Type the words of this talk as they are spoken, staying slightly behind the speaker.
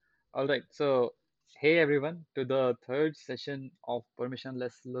All right. So, hey everyone, to the third session of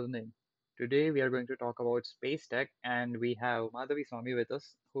permissionless learning. Today we are going to talk about space tech, and we have Madhavi Swami with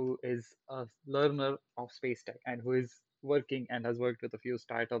us, who is a learner of space tech and who is working and has worked with a few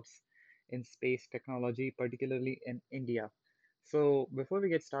startups in space technology, particularly in India. So, before we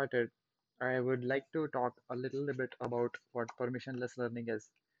get started, I would like to talk a little bit about what permissionless learning is.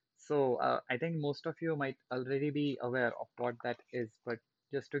 So, I think most of you might already be aware of what that is, but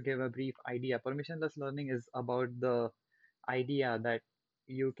just to give a brief idea, permissionless learning is about the idea that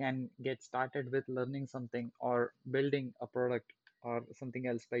you can get started with learning something or building a product or something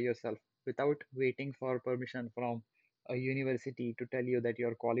else by yourself without waiting for permission from a university to tell you that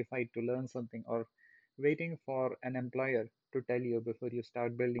you're qualified to learn something, or waiting for an employer to tell you before you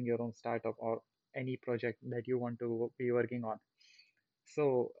start building your own startup or any project that you want to be working on.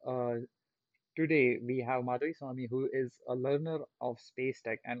 So, today we have Madhavi Swami, who is a learner of space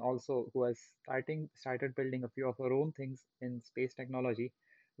tech and also who has started building a few of her own things in space technology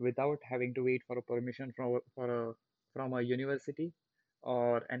without having to wait for a permission from a university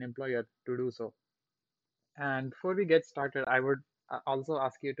or an employer to do so. And before we get started, I would also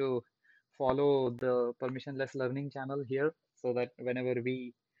ask you to follow the permissionless learning channel here so that whenever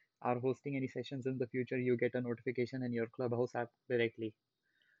we are hosting any sessions in the future, you get a notification in your Clubhouse app directly.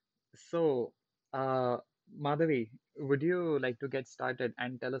 So, uh, Madhavi, would you like to get started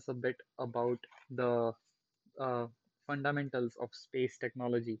and tell us a bit about the uh, fundamentals of space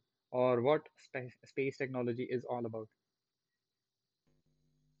technology, or what space technology is all about?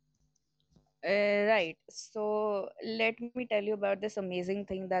 Right. So let me tell you about this amazing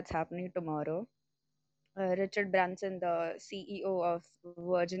thing that's happening tomorrow. Richard Branson, the CEO of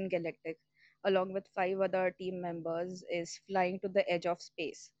Virgin Galactic, along with five other team members, is flying to the edge of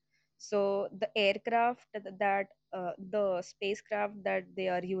space. So the spacecraft that they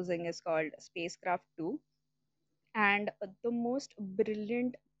are using is called Spacecraft 2, and the most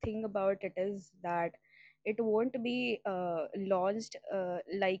brilliant thing about it is that it won't be launched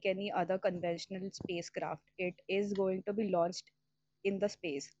like any other conventional spacecraft. It is going to be launched in the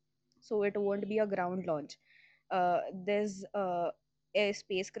space, so it won't be a ground launch. There's a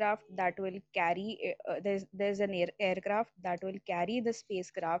spacecraft that will carry there's an aircraft that will carry the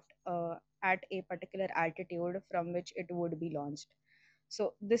spacecraft at a particular altitude from which it would be launched.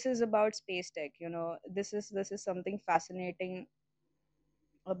 So this is about space tech. This is something fascinating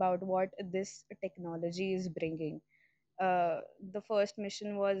about what this technology is bringing. The first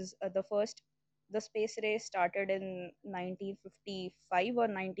mission was the space race started in 1955 or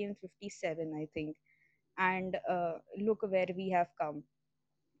 1957, I think. And look where we have come.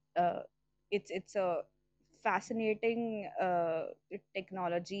 uh, it's a fascinating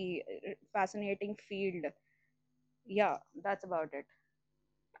technology, fascinating field. Yeah, that's about it.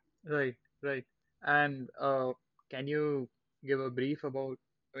 Right, right. And can you give a brief about,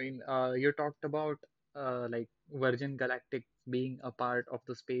 you talked about like Virgin Galactic being a part of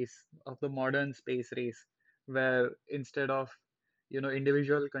of the modern space race, where instead of,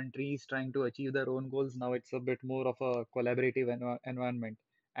 individual countries trying to achieve their own goals, now it's a bit more of a collaborative environment.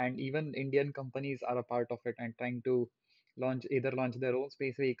 And even Indian companies are a part of it and trying to launch their own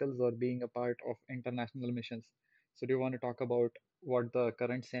space vehicles or being a part of international missions. So do you want to talk about what the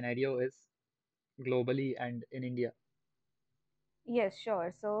current scenario is globally and in India? Yes,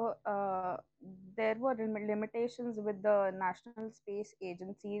 sure. So there were limitations with the national space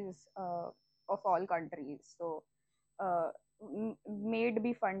agencies of all countries. So may it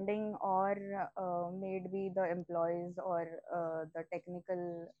be funding, or may it be the employees, or the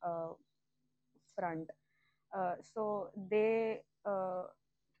technical front. So they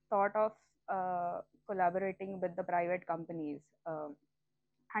thought of collaborating with the private companies.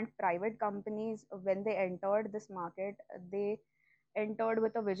 And private companies, when they entered this market, they entered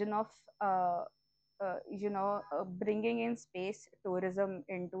with a vision of bringing in space tourism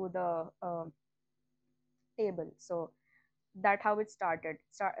into the table. So that how it started.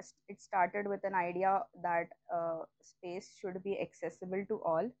 It started with an idea that space should be accessible to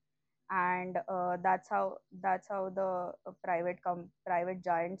all, and that's how the private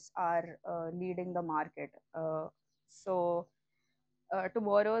giants are leading the market. So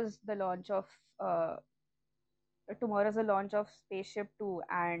tomorrow's the launch of uh, tomorrow's the launch of Spaceship 2,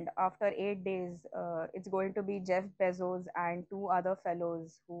 and after 8 days, it's going to be Jeff Bezos and two other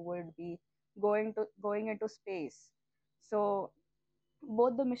fellows who would be going into space. So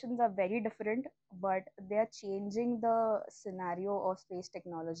both the missions are very different, but they are changing the scenario of space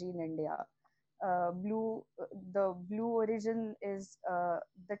technology in India. the Blue Origin is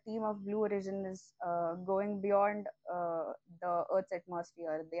the team of Blue Origin is going beyond the Earth's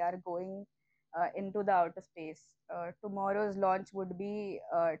atmosphere. They are going into the outer space. Tomorrow's launch would be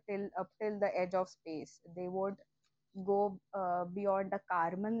till up till the edge of space. They won't go beyond the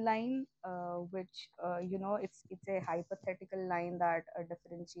Kármán line, which it's a hypothetical line that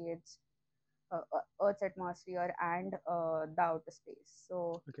differentiates Earth's atmosphere and the outer space.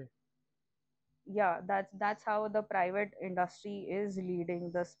 So Okay. yeah, that's how the private industry is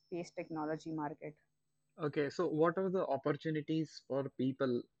leading the space technology market. Okay, so what are the opportunities for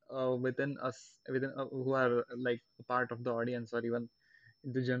people within us, within who are like a part of the audience or even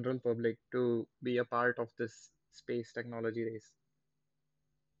the general public to be a part of this space technology race?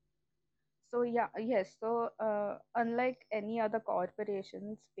 So yeah, yes. So unlike any other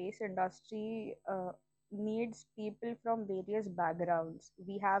corporation, space industry needs people from various backgrounds.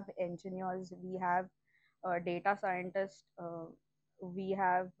 We have engineers, we have data scientists, we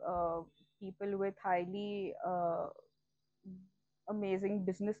have people with highly amazing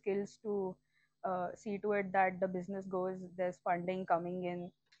business skills to see to it that the business goes. There's funding coming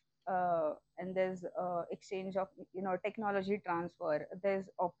in, and there's exchange of technology transfer. There's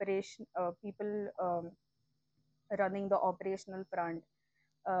operation people running the operational front.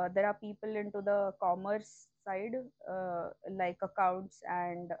 There are people into the commerce side, like accounts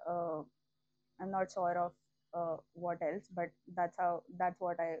and I'm not sure of what else, but that's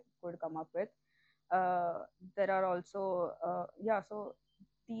what I could come up with. uh, there are also yeah, so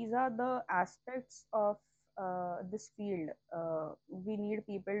these are the aspects of this field. We need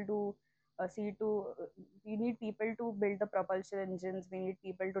people to see to we need people to build the propulsion engines, we need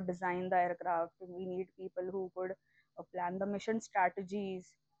people to design the aircraft, we need people who could plan the mission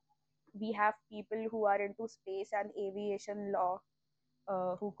strategies. We have people who are into space and aviation law,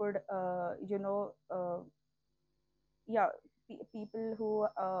 who could yeah, people who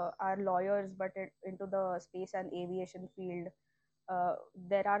are lawyers but into the space and aviation field.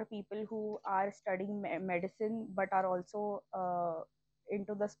 There are people who are studying medicine but are also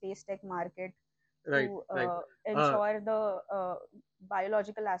into the space tech market Right, to right. Uh, ensure the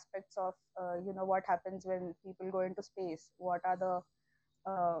biological aspects of what happens when people go into space, what are the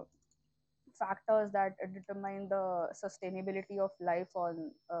uh, factors that determine the sustainability of life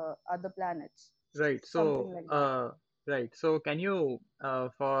on other planets, right. something like that. Right. So, can you,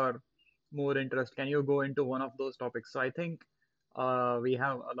 for more interest, can you go into one of those topics? So, I think we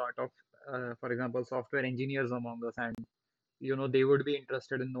have a lot of, for example, software engineers among us, and they would be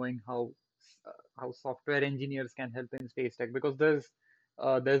interested in knowing how software engineers can help in space tech because there's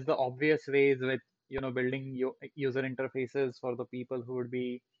the obvious ways with building user interfaces for the people who would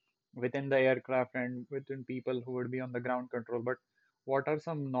be within the aircraft and within people who would be on the ground control. But what are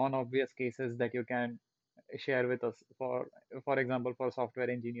some non-obvious cases that you can share with us for example, for software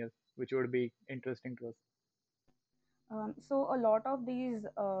engineers, which would be interesting to us? So a lot of these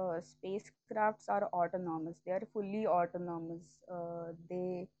spacecrafts are autonomous. They are fully autonomous. Uh,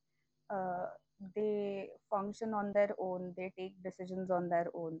 they function on their own. They take decisions on their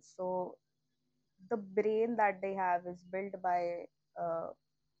own. So the brain that they have is built by uh,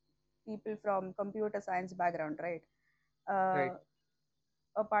 people from computer science background, right? Right. Uh,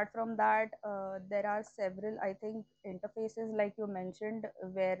 Apart from that, there are several, I think, interfaces like you mentioned,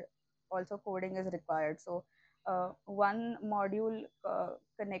 where also coding is required. So one module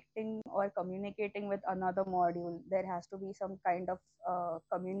connecting or communicating with another module, there has to be some kind of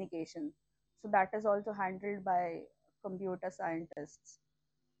communication. So that is also handled by computer scientists.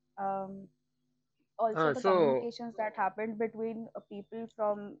 um, Also the So communications that happened between people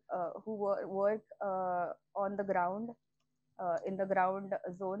from who work on the ground, in the ground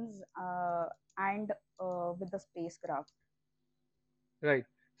zones, and with the spacecraft. right.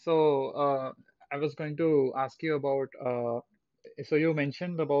 So I was going to ask you about so you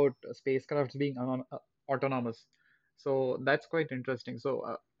mentioned about spacecrafts being autonomous. So that's quite interesting.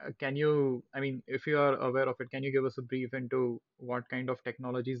 So can you, I mean, if you are aware of it, can you give us a brief into what kind of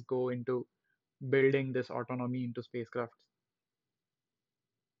technologies go into building this autonomy into spacecrafts?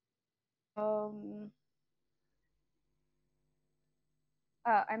 Um,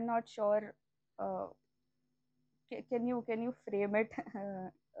 I'm not sure. Uh, can you frame it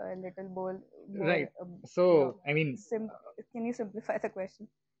a little more Right. So, can you simplify the question?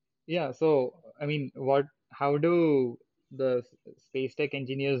 yeah, so I mean, how do the space tech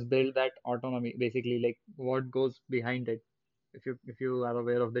engineers build that autonomy? Basically, like what goes behind it, if you are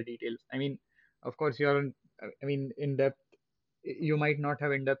aware of the details. I mean, of course, I mean, in depth, you might not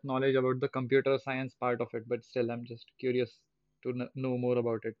have in-depth knowledge about the computer science part of it, but still, I'm just curious to know more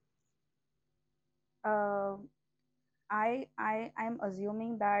about it. Uh, I'm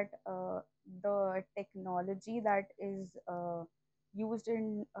assuming that the technology that is used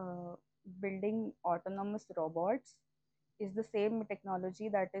in building autonomous robots is the same technology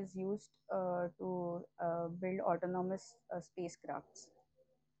that is used to build autonomous spacecrafts.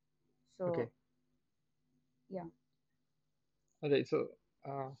 Okay. So yeah. Okay.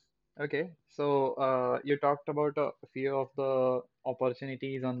 Uh, so you talked about a few of the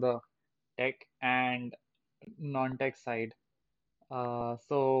opportunities on the tech and non-tech side. How,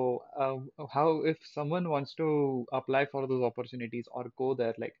 if someone wants to apply for those opportunities or go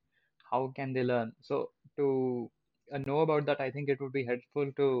there, like, how can they learn? So, to know about that, I think it would be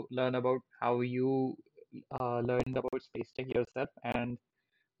helpful to learn about how you learned about space tech yourself and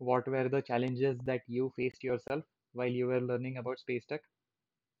what were the challenges that you faced yourself while you were learning about space tech.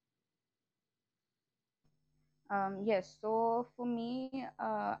 Yes, so for me,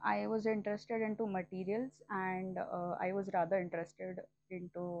 I was interested into materials, and I was rather interested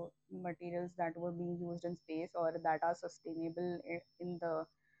into materials that were being used in space or that are sustainable in the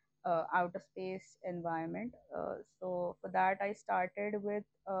outer space environment. So for that, I started with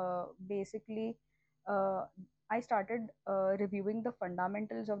basically, uh, I started reviewing the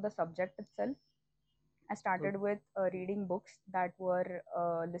fundamentals of the subject itself. I O- started with reading books that were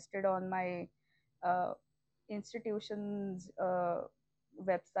listed on my uh, institution's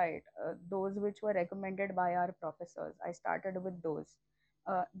website, those which were recommended by our professors. I started with those.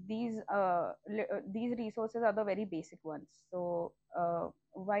 These resources are the very basic ones. So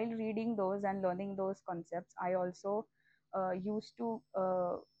while reading those and learning those concepts, I also used to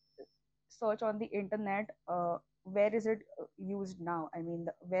search on the internet. Where is it used now? I mean,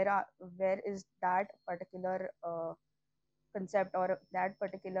 where is that particular concept or that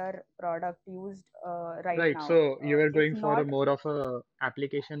particular product used right Right. now? So you were If going for a not, more of a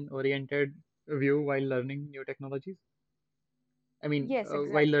application-oriented view while learning new technologies. I mean, yes,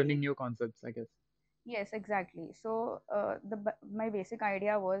 while learning exactly. new concepts, I guess. Yes, exactly. So my basic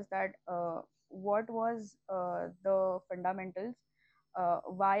idea was that what was the fundamentals?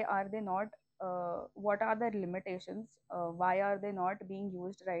 Why are they not? What are the limitations? Why are they not being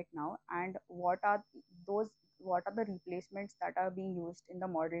used right now? And those? What are the replacements that are being used in the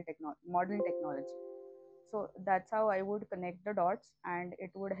modern technology? So that's how I would connect the dots, and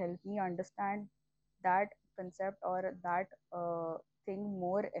it would help me understand that concept or that thing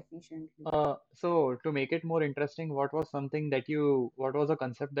more efficiently. So to make it more interesting, what was a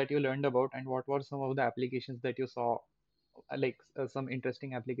concept that you learned about, and what were some of the applications that you saw, some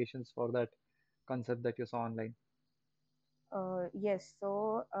interesting applications for that concept that you saw online? Yes,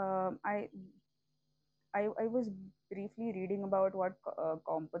 so I was briefly reading about what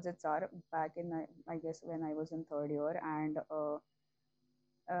composites are back in, I guess, when I was in third year, and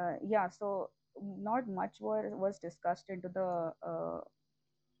yeah, so not much was discussed into the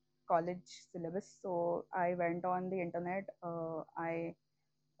college syllabus. So I went on the internet. I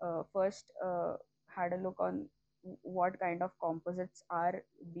first had a look on what kind of composites are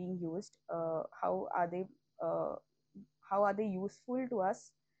being used. Uh, how are they useful to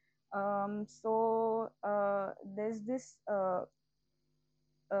us? There's this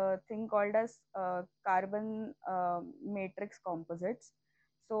thing called as carbon matrix composites.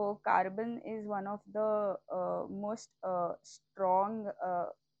 So carbon is one of the most strong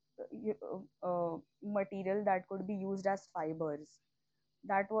material that could be used as fibers.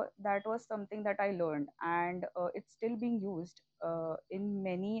 That was something that I learned, and it's still being used in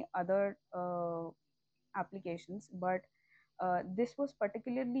many other applications. But this was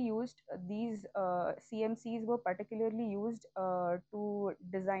particularly used, these CMCs were particularly used to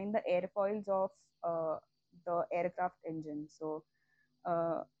design the airfoils of the aircraft engine. So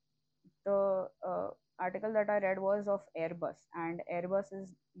uh, the article that I read was of Airbus, and Airbus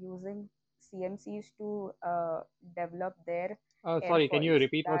is using CMCs to develop their Sorry, can you airfoils.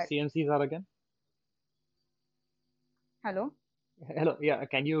 repeat what That CMCs are again? Hello. Hello, yeah,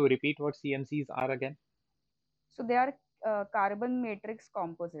 can you repeat what CMCs are again? So they are carbon matrix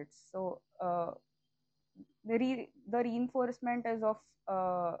composites. So the reinforcement is of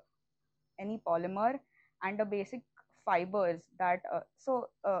any polymer, and the basic fibers that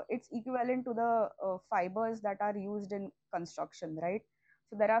it's equivalent to the fibers that are used in construction, right?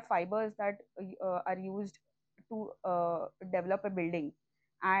 So there are fibers that are used to develop a building,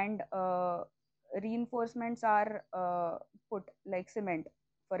 and reinforcements are put like cement,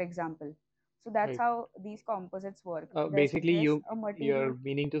 for example. So that's Right. how these composites work. there's Basically, there's a material. you're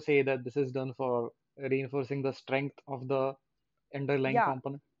meaning to say that this is done for reinforcing the strength of the underlying Yeah,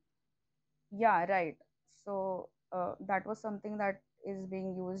 component. yeah, right. So that was something that is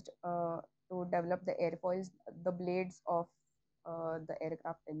being used to develop the airfoils, the blades of the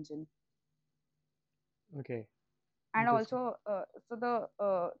aircraft engine. Okay, And interesting. also, so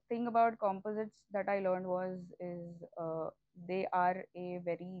the thing about composites that I learned was is they are a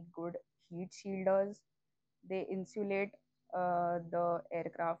very good heat shielders. They insulate the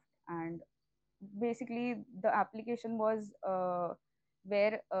aircraft, and basically the application was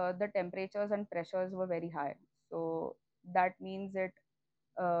where the temperatures and pressures were very high. So that means that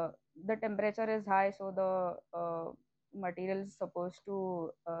uh, the temperature is high, so the material is supposed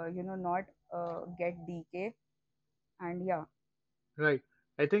to not get decay. And yeah. Right.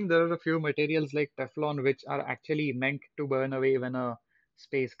 I think there are a few materials like Teflon which are actually meant to burn away when a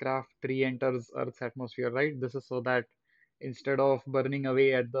spacecraft re-enters Earth's atmosphere, right? This is so that instead of burning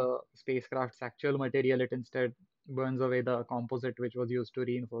away at the spacecraft's actual material, it instead burns away the composite which was used to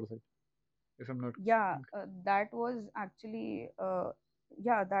reinforce it, if I'm not. Yeah, that was actually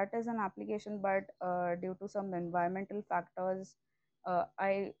yeah, that is an application, but due to some environmental factors, uh,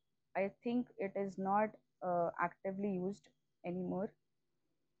 i I think it is not actively used anymore.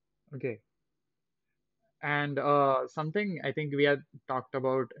 Okay. And something I think we had talked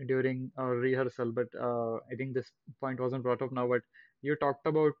about during our rehearsal, but I think this point wasn't brought up now. But you talked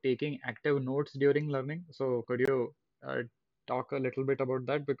about taking active notes during learning. So could you talk a little bit about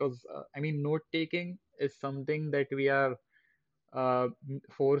that? Because I mean, note taking is something that we are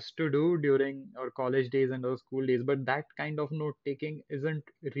forced to do during our college days and our school days. But that kind of note taking isn't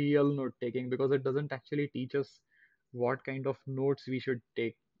real note taking because it doesn't actually teach us what kind of notes we should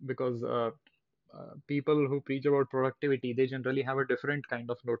take. Because people who preach about productivity, they generally have a different kind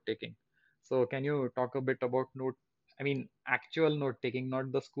of note taking. So can you talk a bit about I mean, actual note taking,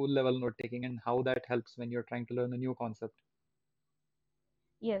 not the school level note taking, and how that helps when you're trying to learn a new concept?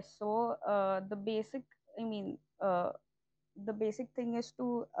 Yes, so I mean, the basic thing is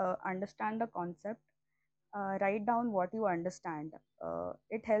to understand the concept, write down what you understand.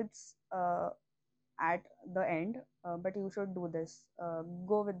 It helps at the end, but you should do this.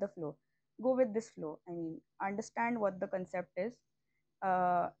 Go with the flow. Go with this flow. I mean, understand what the concept is.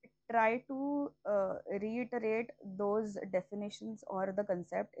 Uh, Try to reiterate those definitions or the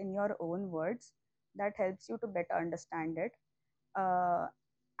concept in your own words. That helps you to better understand it. Uh,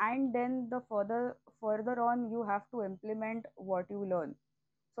 and then the further on, you have to implement what you learn.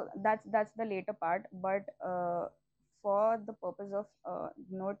 So that's the later part, but for the purpose of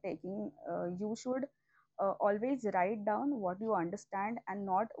note taking, you should always write down what you understand and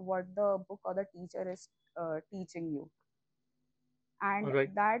not what the book or the teacher is teaching you. All And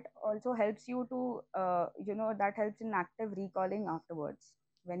right. that also helps you to that helps in active recalling afterwards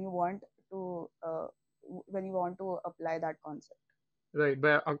when you want to when you want to apply that concept. Right.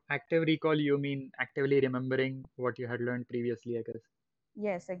 By active recall, you mean actively remembering what you had learned previously, I guess.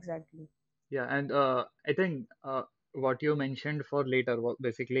 Yes, exactly. Yeah, and I think what you mentioned for later,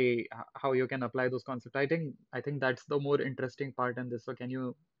 basically how you can apply those concepts. I think that's the more interesting part in this. So can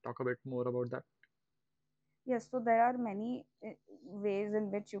you talk a bit more about that? Yes, so there are many ways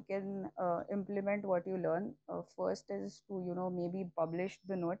in which you can implement what you learn. First is to, maybe publish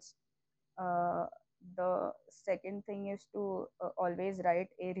the notes. Uh, the second thing is to always write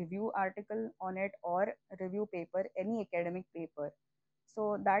a review article on it or review paper, any academic paper.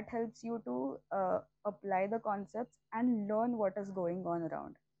 So that helps you to apply the concepts and learn what is going on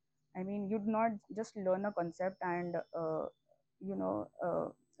around. I mean, you'd not just learn a concept and, you know, uh,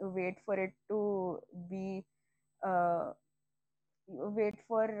 wait for it to be uh, wait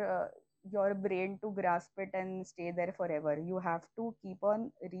for your brain to grasp it and stay there forever. You have to keep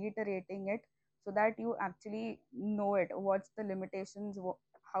on reiterating it so that you actually know it. What's the limitations?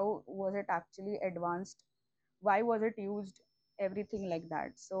 How was it actually advanced? Why was it used? Everything like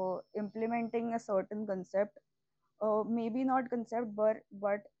that. So implementing a certain concept, maybe not concept, but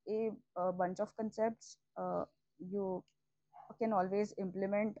a bunch of concepts, you can always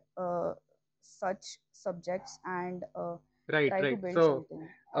implement such subjects and Right, try to right. build So something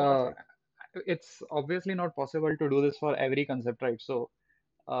out of uh, it. it's obviously not possible to do this for every concept, right? So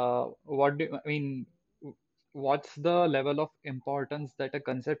what do I mean? What's the level of importance that a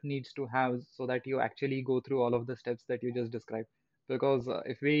concept needs to have so that you actually go through all of the steps that you just described? Because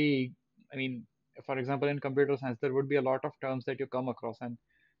if we, I mean, for example, in computer science, there would be a lot of terms that you come across, and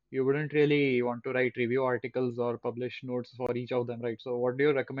you wouldn't really want to write review articles or publish notes for each of them, right? So, what do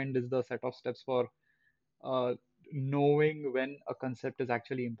you recommend is the set of steps for uh, knowing when a concept is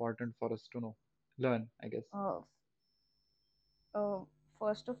actually important for us to know, learn, I guess. Uh, uh,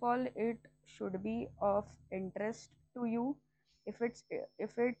 First of all, it should be of interest to you. If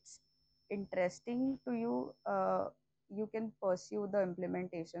it's interesting to you, you can pursue the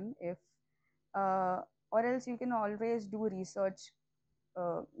implementation. If uh, or else you can always do research,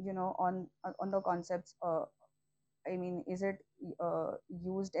 on the concepts. I mean, is it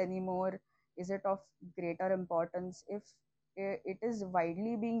used anymore? Is it of greater importance? If it is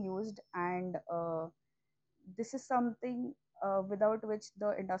widely being used, and this is something without which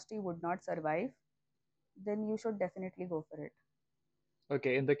the industry would not survive, then you should definitely go for it.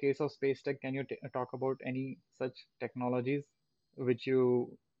 Okay, in the case of space tech, can you t talk about any such technologies which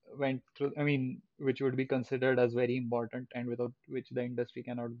you went through, I mean, which would be considered as very important and without which the industry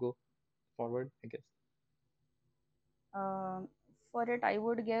cannot go forward, I guess. Um, for it, I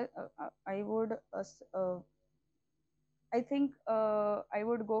would get, I would, I think I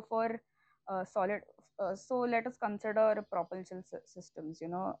would go for solid. So let us consider propulsion systems.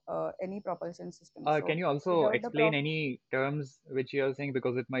 Any propulsion system. Can So you also without the explain any terms which you are saying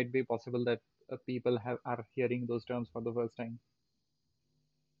because it might be possible that people have are hearing those terms for the first time.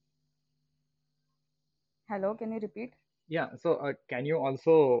 hello, can you repeat? Yeah, so can you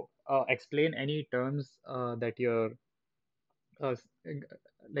also explain any terms that you're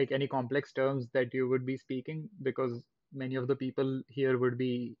like any complex terms that you would be speaking because many of the people here would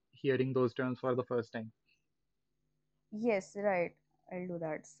be hearing those terms for the first time. Yes, right. I'll do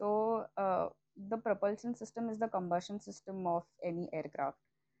that. So the propulsion system is the combustion system of any aircraft.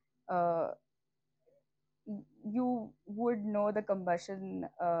 Uh, you would know the combustion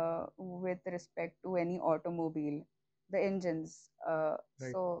with respect to any automobile, the engines.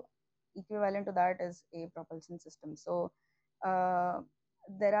 Right, So equivalent to that is a propulsion system. So uh,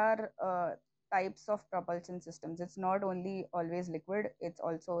 there are types of propulsion systems. It's not only always liquid; it's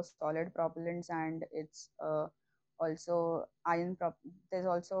also solid propellants, and it's also there's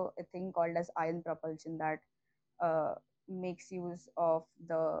also a thing called as ion propulsion that uh, makes use of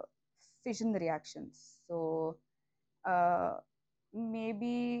the fission reactions. So uh,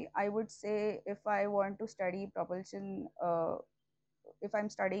 maybe I would say if I want to study propulsion, if I'm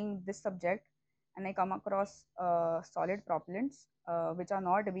studying this subject and I come across solid propellants which are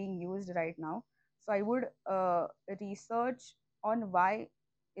not being used right now, so I would research on why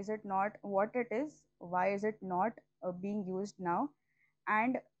is it not, what it is, why is it not being used now,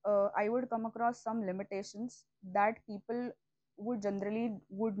 and I would come across some limitations that people would generally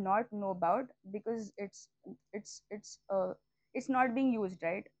would not know about because it's it's uh, it's not being used,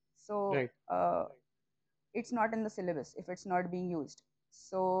 right? So right. it's not in the syllabus if it's not being used.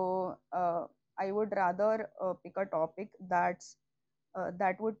 So I would rather pick a topic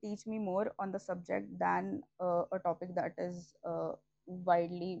that would teach me more on the subject than a topic that is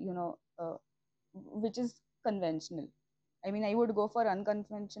widely, which is conventional. I mean, I would go for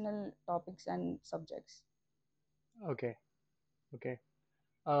unconventional topics and subjects. Okay, okay.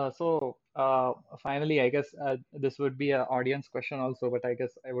 So finally, I guess this would be an audience question also, but I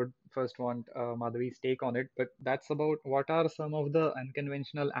guess I would first want Madhavi's take on it. But that's about what are some of the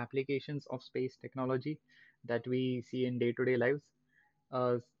unconventional applications of space technology that we see in day-to-day lives?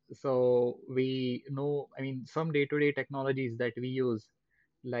 Uh, so we know, I mean, some day-to-day technologies that we use,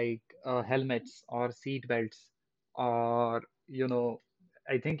 like helmets or seat belts, or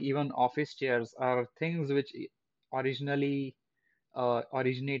I think even office chairs are things which originally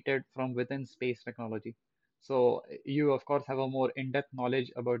originated from within space technology. So you, of course, have a more in-depth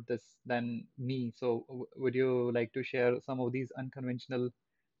knowledge about this than me. So would you like to share some of these unconventional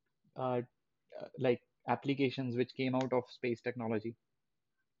uh, like applications which came out of space technology?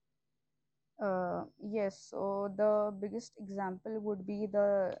 Yes, so the biggest example would be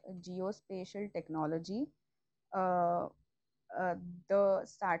the geospatial technology. Uh, uh, the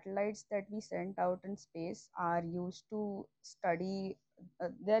satellites that we sent out in space are used to study,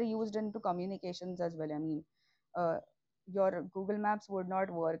 they're used into communications as well. I mean, uh, your Google Maps would not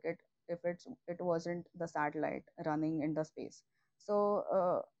work if it wasn't the satellite running in the space.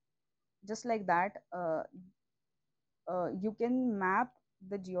 So just like that, you can map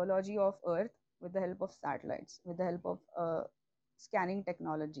the geology of Earth with the help of satellites, with the help of scanning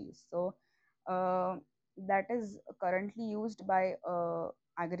technologies. So uh, that is currently used by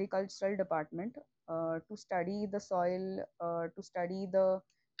agricultural department to study the soil, to study the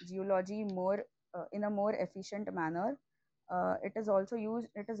geology more in a more efficient manner. It is also used.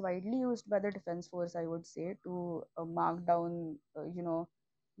 It is widely used by the defense force, I would say, to mark down,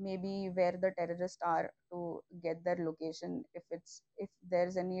 maybe where the terrorists are, to get their location if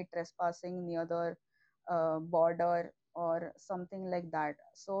there's any trespassing near the border or something like that.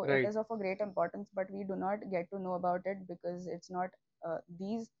 So it Right, is of a great importance, but we do not get to know about it because it's not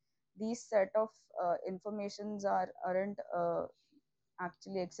these set of informations aren't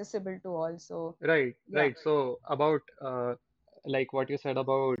actually accessible to all. So right, yeah. right. So about like what you said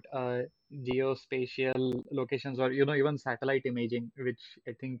about geospatial locations, or even satellite imaging, which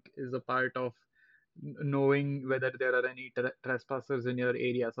I think is a part of knowing whether there are any trespassers in your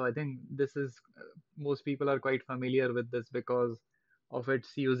area. So I think this is most people are quite familiar with this because of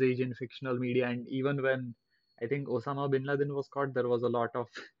its usage in fictional media. And even when I think Osama bin Laden was caught, there was a lot of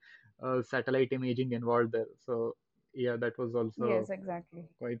satellite imaging involved there. So yeah, that was Yes, also exactly.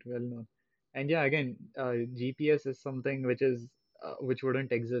 quite well known. And yeah, again, GPS is something which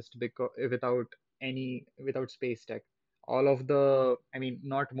wouldn't exist because without space tech. All of the, I mean,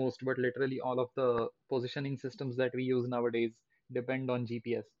 not most, but literally all of the positioning systems that we use nowadays depend on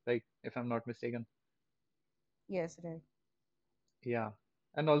GPS, right? If I'm not mistaken. Yes, right. Yeah.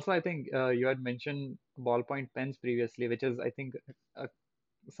 And also, I think you had mentioned ballpoint pens previously, which is, I think, a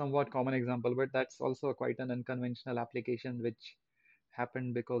somewhat common example, but that's also quite an unconventional application which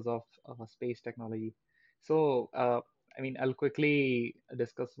happened because of space technology. So, I mean, I'll quickly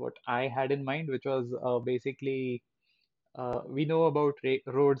discuss what I had in mind, which was basically we know about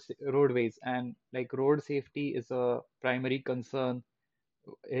roadways, and like road safety is a primary concern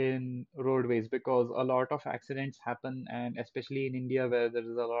in roadways because a lot of accidents happen, and especially in India where there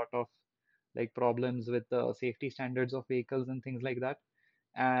is a lot of like problems with the safety standards of vehicles and things like that.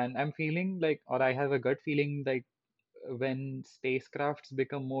 And I'm feeling like, or I have a gut feeling like when spacecrafts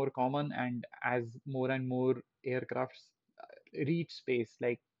become more common and as more and more aircrafts reach space,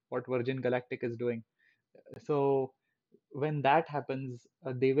 like what Virgin Galactic is doing. So when that happens,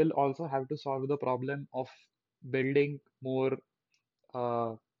 they will also have to solve the problem of building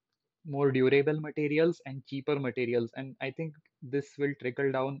uh, more durable materials and cheaper materials. And I think this will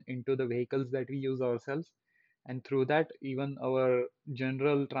trickle down into the vehicles that we use ourselves. And through that, even our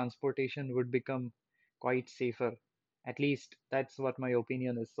general transportation would become quite safer. At least that's what my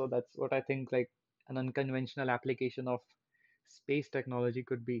opinion is. So that's what I think like an unconventional application of space technology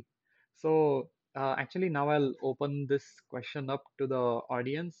could be. So actually, now I'll open this question up to the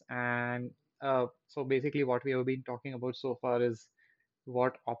audience. And so basically, what we have been talking about so far is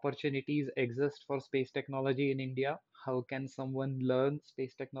what opportunities exist for space technology in India? How can someone learn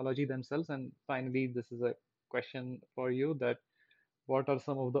space technology themselves? And finally, this is a question for you that what are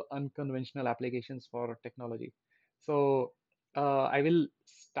some of the unconventional applications for technology? So I will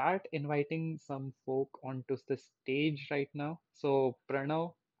start inviting some folk onto the stage right now. So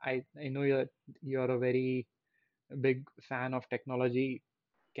Pranav, I know you're a very big fan of technology.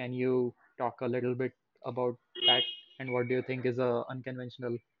 Can you talk a little bit about that? And what do you think is a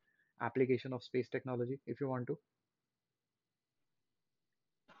unconventional application of space technology, if you want to?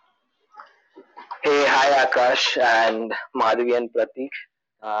 Hey, hi Akash and Madhavi and Pratik.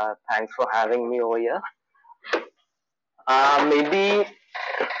 Thanks for having me over here. Maybe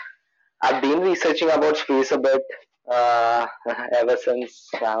I've been researching about space a bit ever since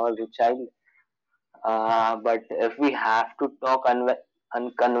I was a child. But if we have to talk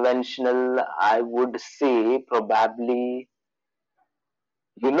unconventional, I would say probably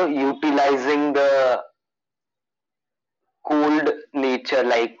utilizing the cold nature,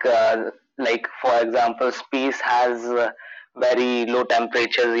 like for example space has very low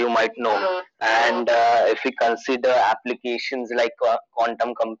temperatures, you might know. And if we consider applications like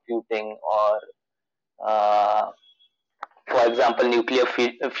quantum computing or for example nuclear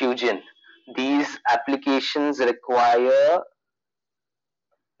fusion, these applications require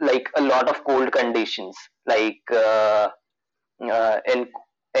like a lot of cold conditions, like in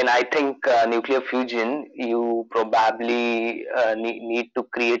I think nuclear fusion, you probably need to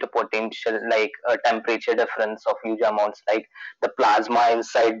create a potential like a temperature difference of huge amounts. Like the plasma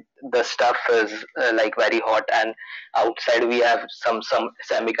inside the stuff is like very hot, and outside we have some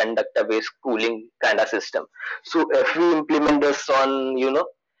semiconductor based cooling kind of system. So if we implement this on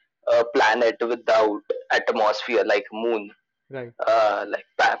a planet without atmosphere like moon, Right, like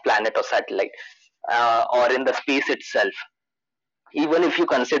planet or satellite, or in the space itself, even if you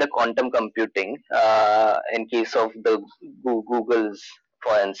consider quantum computing, in case of the Googles,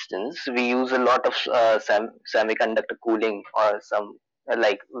 for instance, we use a lot of semiconductor cooling or some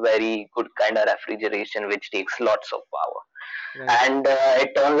like very good kind of refrigeration, which takes lots of power. right, And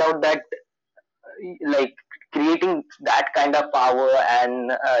it turns out that like creating that kind of power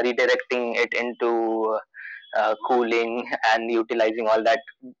and redirecting it into cooling and utilizing all that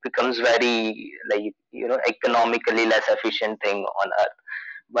becomes very like economically less efficient thing on Earth.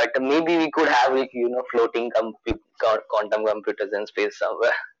 But maybe we could have like floating quantum computers in space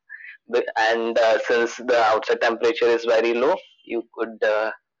somewhere. And since the outside temperature is very low, you could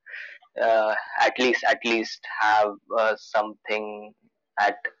at least have something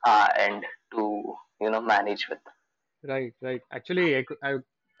at our end to manage with. right, right. Actually,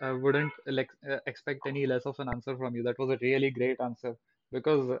 wouldn't like expect any less of an answer from you. That was a really great answer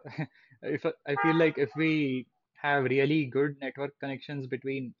because if I feel like if we have really good network connections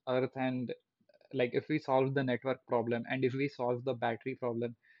between Earth and like if we solve the network problem and if we solve the battery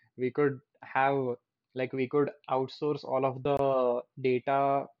problem, we could have like we could outsource all of the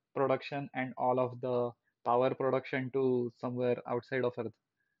data production and all of the power production to somewhere outside of Earth,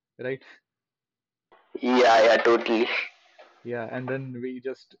 right? Yeah, yeah, totally. Yeah, and then we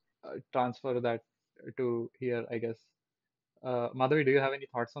just transfer that to here, I guess. Madhavi, do you have any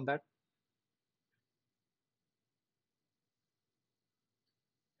thoughts on that?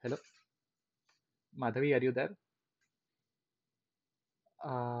 Hello, Madhavi, are you there?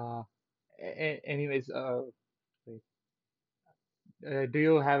 Uh, Anyways, wait. Do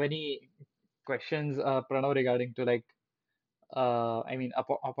you have any questions, Pranav, regarding to like, I mean,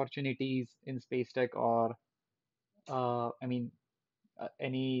 opportunities in space tech, or I mean,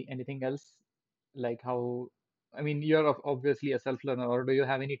 anything else? Like how, I mean, you're obviously a self-learner, or do you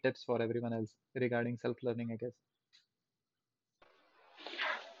have any tips for everyone else regarding self-learning, I guess?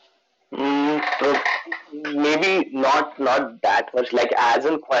 Maybe not that much. Like as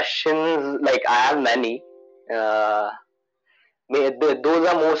in questions, like I have many. Uh, those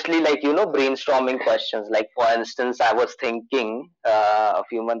are mostly like brainstorming questions. Like for instance, I was thinking a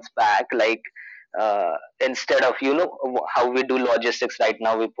few months back, like instead of how we do logistics right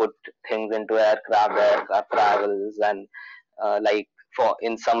now, we put things into aircraft travels, and like for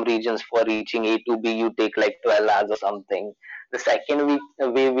in some regions for reaching A to B, you take like 12 hours or something. The second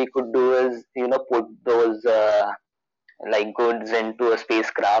way we could do is put those like goods into a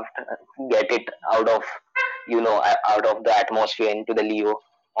spacecraft, get it out of out of the atmosphere into the Leo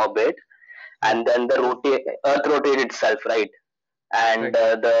orbit, Right, and then the Earth rotate itself, right? And right,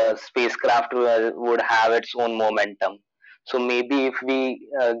 the spacecraft would have its own momentum. So maybe if we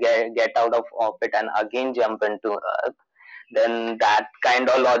get out of orbit and again jump into Earth, then that kind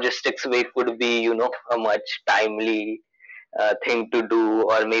of logistics way could be a much timely thing to do,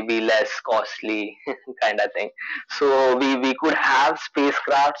 or maybe less costly kind of thing. So we could have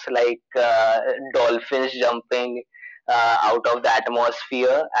spacecrafts like dolphins jumping out of the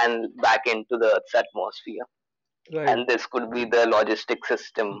atmosphere and back into the Earth's atmosphere. right. And this could be the logistic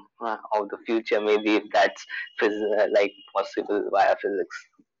system of the future, maybe, if that's like possible via physics.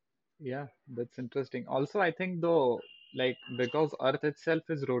 Yeah, that's interesting. Also, I think though, like because Earth itself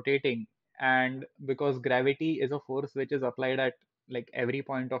is rotating and because gravity is a force which is applied at like every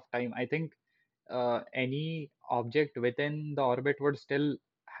point of time, I think any object within the orbit would still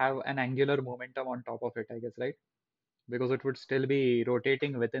have an angular momentum on top of it, I guess, right? Because it would still be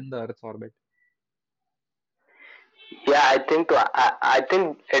rotating within the Earth's orbit. Yeah, I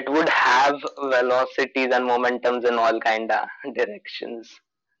think it would have velocities and momentums in all kind of directions.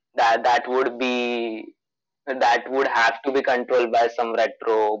 That would be, that would have to be controlled by some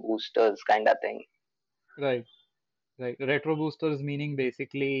retro boosters kind of thing. Right, right. Retro boosters meaning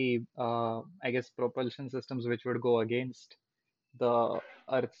basically, I guess, propulsion systems which would go against the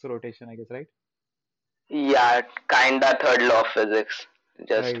Earth's rotation, I guess, right? Yeah, kind of third law of physics,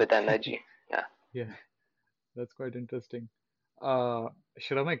 just Right. with energy. Yeah. Yeah, that's quite interesting. Uh,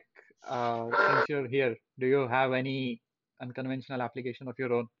 Shramik, since you're here, do you have any unconventional application of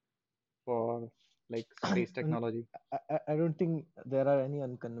your own for like space And technology? I don't think there are any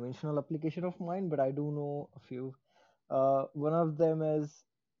unconventional application of mine, but I do know a few. One of them is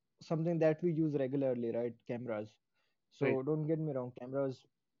something that we use regularly, right? Cameras. Right, So don't get me wrong, cameras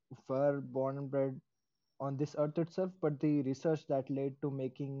were born and bred on this earth itself, but the research that led to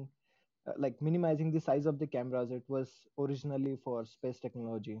making like minimizing the size of the cameras, it was originally for space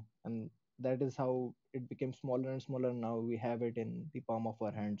technology, and that is how it became smaller and smaller. Now we have it in the palm of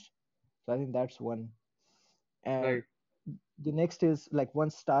our hands. So I think that's one. And right, the next is like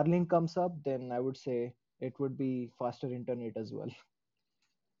once Starlink comes up, then I would say it would be faster internet as well.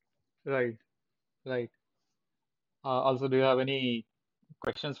 right, right. Also, do you have any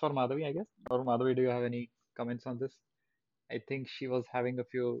questions for Madhavi, I guess? Or Madhavi, do you have any comments on this? I think she was having a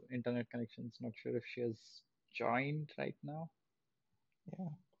few internet connections. Not sure if she has joined right now. Yeah.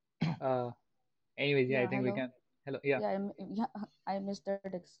 Uh, Anyways, yeah, I Yeah, think we hello. can. Hello, yeah. Yeah, I missed the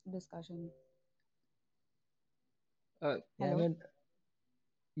discussion. Uh, Yeah, Hello.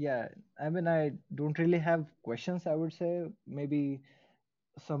 yeah, I mean, I don't really have questions. I would say maybe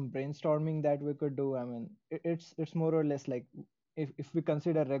some brainstorming that we could do. I mean, it's more or less like if we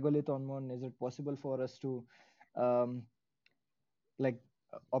consider regolith on moon, is it possible for us to um, like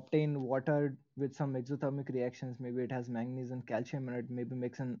obtain water with some exothermic reactions? Maybe it has manganese and calcium in it. Maybe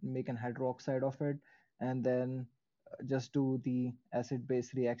make an hydroxide of it, and then just do the acid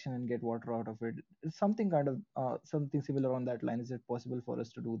base reaction and get water out of it. It's something kind of something similar on that line. Is it possible for us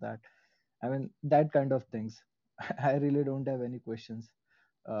to do that? I mean, that kind of things. I really don't have any questions,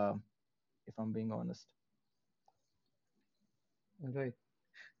 uh, if I'm being honest. Right.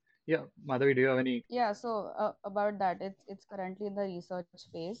 Yeah, Madhavi, do you have any? Yeah, so about that, it's currently in the research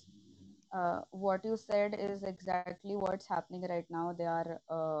phase. What you said is exactly what's happening right now. They are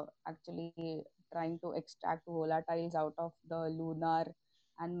actually trying to extract volatiles out of the lunar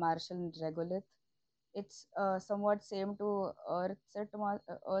and Martian regolith. It's somewhat same to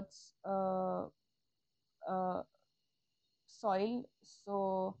Earth's uh, soil.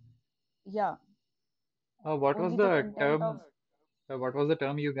 So yeah, What was only the the content of term? What was the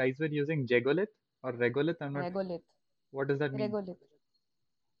term you guys were using? Jegolith or regolith? I'm not. regolith. What does that mean? Regolith.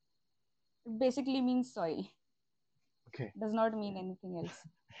 It basically means soil. Okay. Does not mean anything else.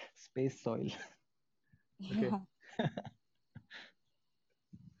 Space soil. Okay. Yeah.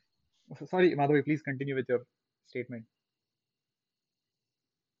 Sorry, Madhavi, please continue with your statement.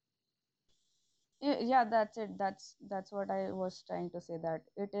 Yeah, that's it. That's what I was trying to say. That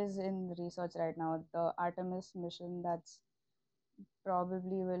it is in research right now. The Artemis mission that's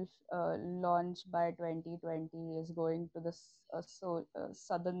probably will launch by 2020 is going to the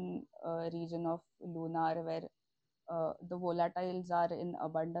southern region of lunar where the volatiles are in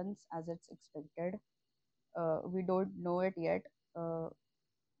abundance as it's expected. We don't know it yet. Uh,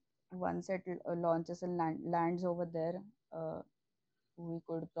 Once it launches and lands over there, uh, we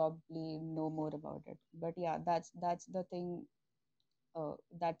could probably know more about it. But yeah, that's the thing.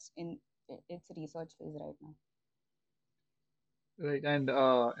 That's in its research phase right now. Right. And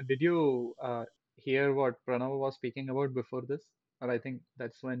did you hear what Pranav was speaking about before this? Or I think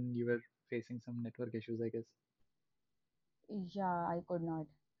that's when you were facing some network issues, I guess. Yeah, I could not.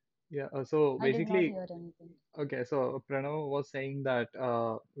 Yeah. So I did not basically, hear anything. okay. So Pranav was saying that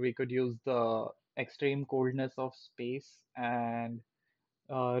we could use the extreme coldness of space and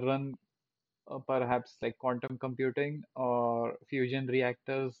run perhaps like quantum computing or fusion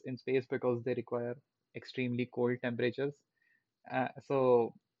reactors in space because they require extremely cold temperatures.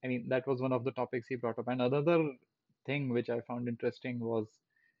 So, I mean, that was one of the topics he brought up. And another thing which I found interesting was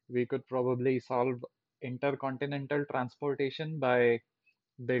we could probably solve intercontinental transportation by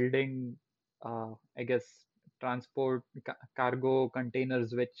building, I guess, cargo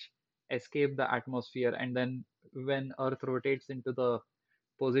containers which escape the atmosphere. And then when Earth rotates into the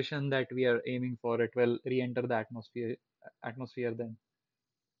position that we are aiming for, it will re-enter the atmosphere then.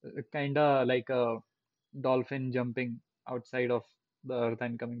 Kinda like a dolphin jumping outside of the earth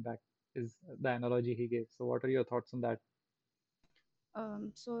and coming back is the analogy he gave. So what are your thoughts on that?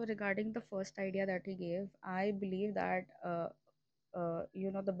 So regarding the first idea that he gave, I believe that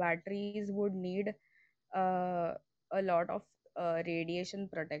the batteries would need uh, a lot of radiation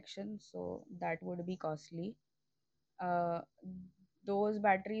protection, so that would be costly. uh, those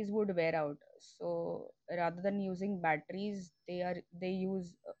batteries would wear out. So rather than using batteries, they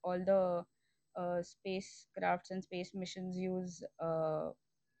use all the spacecrafts and space missions use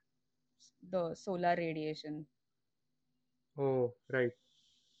the solar radiation. Oh, right.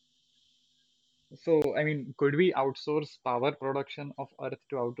 So, I mean, could we outsource power production of Earth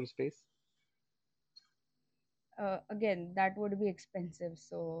to outer space? Again, that would be expensive.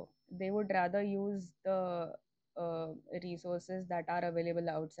 So they would rather use the uh, resources that are available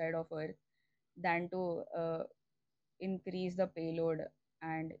outside of Earth than to increase the payload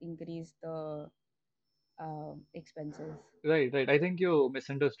and increase the expenses. Right, right. I think you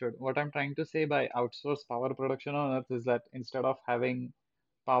misunderstood. What I'm trying to say by outsource power production on Earth is that instead of having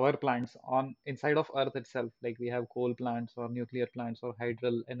power plants on inside of Earth itself, like we have coal plants or nuclear plants or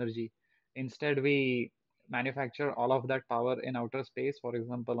hydro energy, instead we manufacture all of that power in outer space, for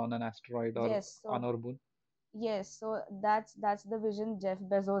example, on an asteroid or Yes, on so our moon. yes, so that's the vision Jeff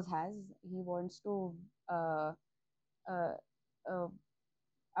Bezos has. He wants to uh, uh, uh,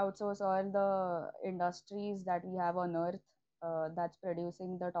 outsource all the industries that we have on Earth that's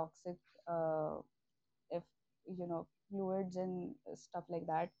producing the toxic uh, if fluids and stuff like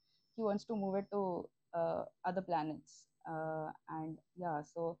that. He wants to move it to other planets, and yeah.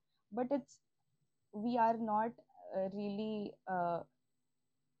 So, but it's we are not really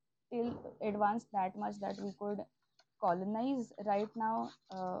still advanced that much that we could colonize right now.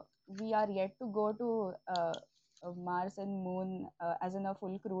 We are yet to go to Mars and Moon as in a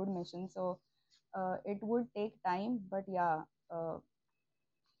full crewed mission. So it would take time, but yeah,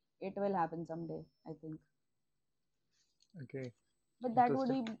 it will happen someday, I think. Okay, But that would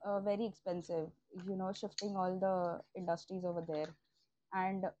interesting. be very expensive, shifting all the industries over there.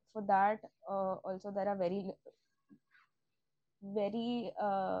 And for that, also there are very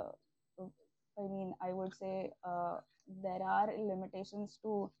I mean, I would say there are limitations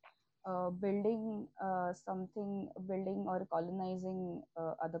to building something, building or colonizing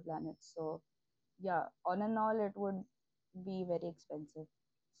other planets. So yeah, on and all, it would be very expensive.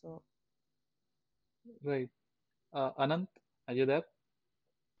 So Right. Anant, are you there?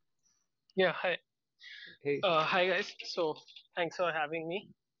 Yeah, hi. Hey, Hi guys. So thanks for having me.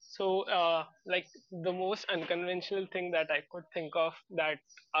 So like the most unconventional thing that I could think of that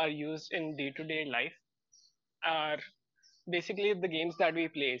are used in day-to-day life are basically the games that we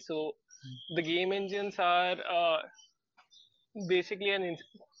play. So mm, the game engines are basically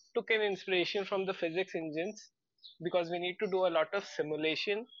took an inspiration from the physics engines because we need to do a lot of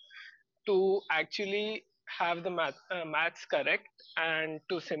simulation to actually have the maths correct and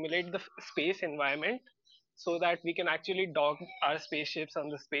to simulate the space environment so that we can actually dock our spaceships on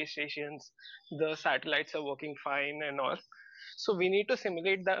the space stations, the satellites are working fine and all. So we need to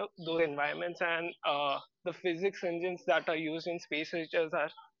simulate those environments, and the physics engines that are used in space research are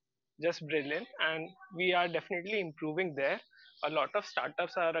just brilliant, and we are definitely improving there. A lot of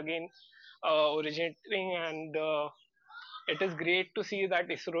startups are again originating, and it is great to see that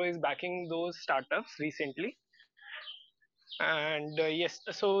ISRO is backing those startups recently. And yes,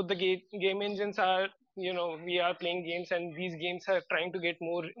 so the game engines are, we are playing games, and these games are trying to get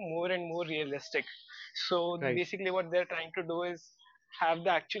more and more realistic. So right, basically, what they're trying to do is have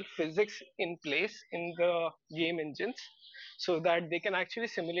the actual physics in place in the game engines, so that they can actually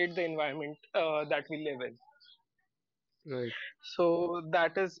simulate the environment that we live in. right. So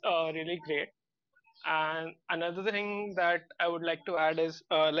that is really great. And another thing that I would like to add is,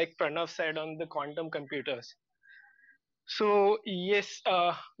 like Pranav said on the quantum computers. So yes,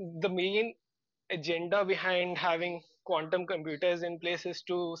 the main agenda behind having quantum computers in place is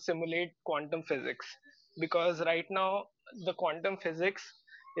to simulate quantum physics, because right now the quantum physics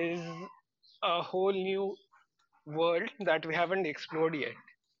is a whole new world that we haven't explored yet.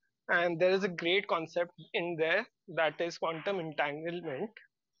 And there is a great concept in there that is quantum entanglement,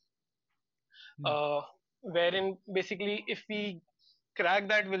 mm, uh, wherein basically if we crack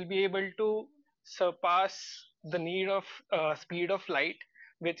that, we'll be able to surpass the need of speed of light,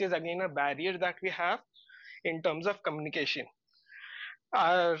 which is again a barrier that we have in terms of communication.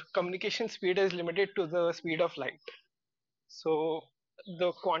 Our communication speed is limited to the speed of light. So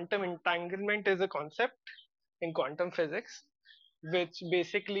the quantum entanglement is a concept in quantum physics which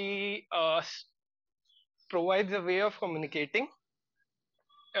basically provides a way of communicating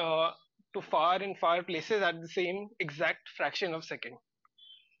uh, to far and far places at the same exact fraction of second.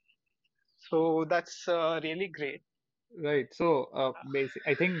 So that's really great. Right. So,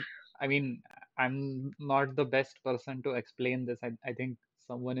 I think, I mean, I'm not the best person to explain this. I think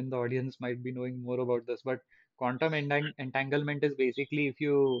someone in the audience might be knowing more about this, but quantum entanglement is basically if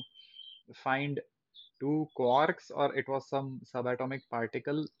you find two quarks or it was some subatomic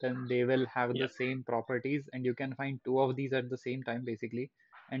particle, then they will have Yeah, the same properties, and you can find two of these at the same time, basically.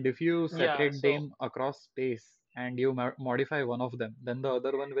 And if you yeah. separate So them across space and you modify one of them, then the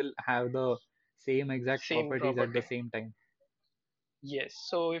other one will have the same exact same properties at the property. same time. Yes.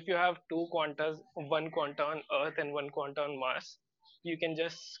 So if you have two quantas, one quanta on Earth and one quanta on Mars, you can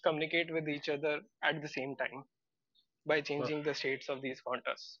just communicate with each other at the same time by Wow. changing the states of these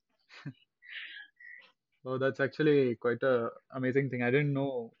quantas. Oh, that's actually quite a amazing thing. I didn't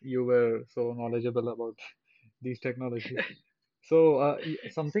know you were so knowledgeable about these technologies. So,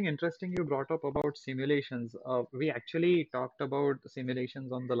 something interesting you brought up about simulations. We actually talked about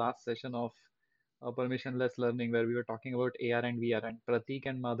simulations on the last session of permissionless learning, where we were talking about AR and VR, and Pratik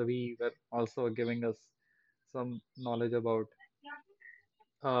and Madhavi were also giving us some knowledge about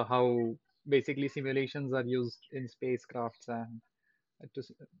how basically simulations are used in spacecrafts and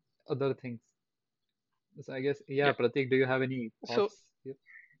other things. So, I guess, yeah, Yeah. Pratik, do you have any So thoughts here?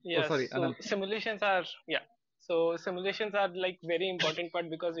 Oh, yes. sorry, So Anant. simulations are, yeah. So simulations are like very important part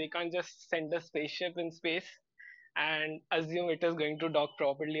because we can't just send a spaceship in space and assume it is going to dock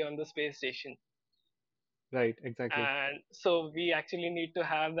properly on the space station. Right, exactly. And so we actually need to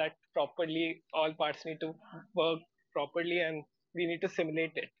have that properly, all parts need to work properly, and we need to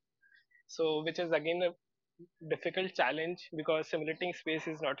simulate it. So which is again a difficult challenge because simulating space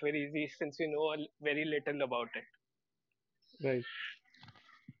is not very easy since we know very little about it. Right.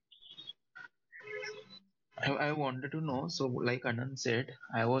 I wanted to know, so like Anand said,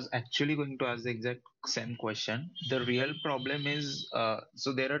 I was actually going to ask the exact same question. The real problem is,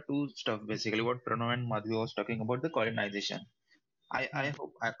 so there are two stuff basically. What Pranav and Madhvi was talking about the colonization. I Hmm.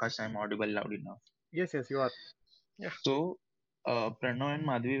 hope Akash I'm audible loud enough. Yes, yes, you are. Yeah. So Pranav and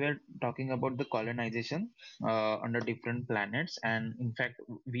Madhvi were talking about the colonization under different planets, and in fact,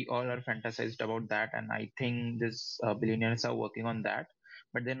 we all are fantasized about that, and I think this billionaires are working on that.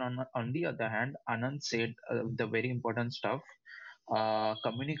 But then on the other hand, Anand said the very important stuff.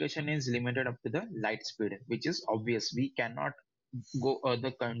 Communication is limited up to the light speed, which is obvious. We cannot go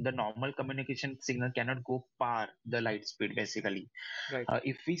the normal communication signal cannot go par the light speed basically. Right.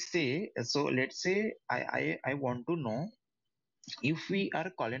 If we say so, let's say I want to know if we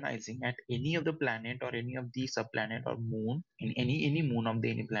are colonizing at any of the planet or any of the subplanet or moon in any moon of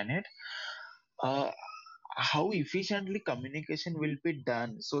the any planet, uh, how efficiently communication will be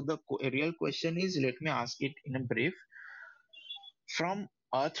done. So the real question is, let me ask it in a brief. From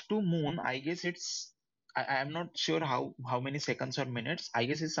Earth to moon, I guess I am not sure how many seconds or minutes. I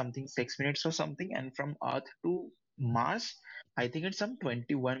guess it's something 6 minutes or something. And from Earth to Mars, I think it's some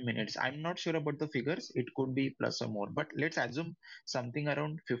 21 minutes. I'm not sure about the figures. It could be plus or more, but let's assume something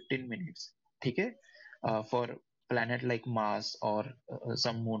around 15 minutes. Okay, for planet like Mars or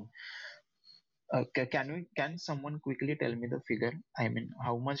some moon. Can someone quickly tell me the figure? I mean,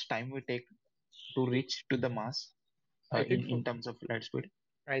 how much time we take to reach to the Mars I think in terms of light speed?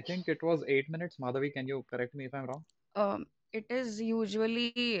 I think it was 8 minutes. Madhavi, can you correct me if I'm wrong? It is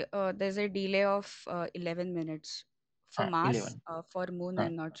usually there's a delay of 11 minutes for Mars. 11. For Moon, Uh,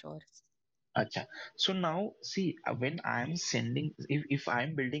 I'm not sure. Acha. So now, see, when I'm sending, if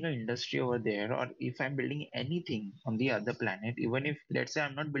I'm building an industry over there, or if I'm building anything on the other planet, even if, let's say,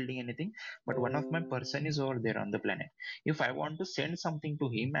 I'm not building anything, but one of my person is over there on the planet. If I want to send something to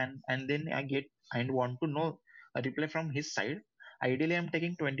him and then I get and want to know a reply from his side, ideally I'm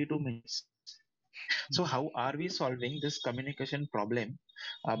taking 22 minutes. So how are we solving this communication problem?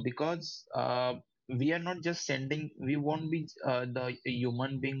 Because we are not just sending, we won't be the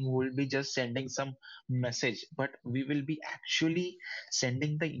human being who will be just sending some message, but we will be actually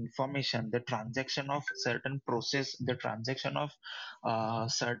sending the information, the transaction of certain process, the transaction of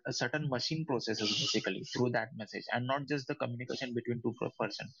certain machine processes basically through that message, and not just the communication between two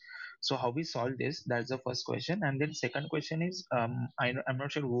person. So how we solve this? That's the first question, and then second question is, I'm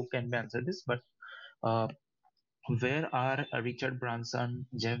not sure who can be answer this, but uh, where are Richard Branson,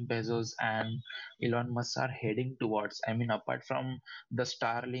 Jeff Bezos, and Elon Musk are heading towards? I mean, apart from the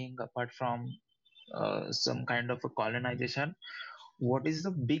Starlink, apart from some kind of a colonization, what is the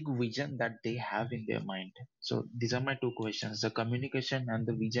big vision that they have in their mind? So these are my two questions: the communication and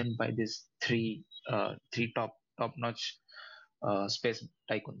the vision by these three top notch space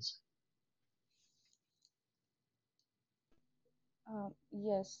tycoons.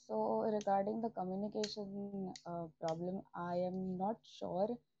 Yes, so regarding the communication problem, I am not sure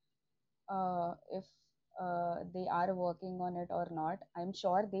if they are working on it or not. I'm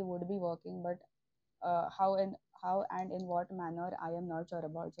sure they would be working, but how and in what manner, I am not sure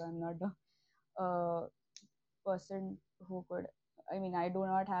about. So I'm not the person who could. I mean, I do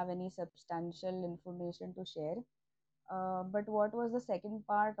not have any substantial information to share. But what was the second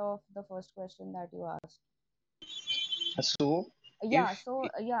part of the first question that you asked? So Yeah, if so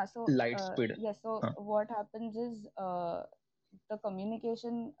yeah, so light speed, yes, so uh, what happens is the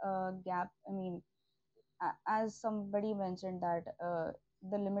communication gap. I mean, as somebody mentioned that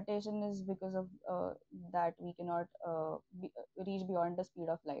the limitation is because of that we cannot reach beyond the speed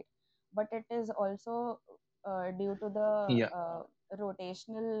of light, but it is also due to the yeah,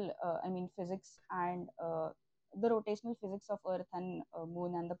 rotational I mean physics and the rotational physics of earth and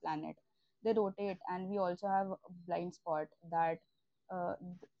moon and the planet. They rotate, and we also have a blind spot that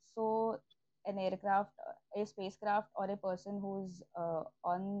so an aircraft, a spacecraft, or a person who's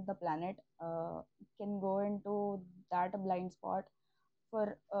on the planet can go into that blind spot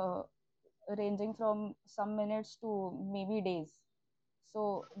for ranging from some minutes to maybe days.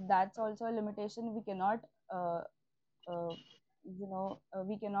 So that's also a limitation. We cannot, uh, uh,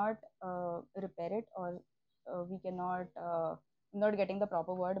 we cannot repair it, or we cannot. I'm not getting the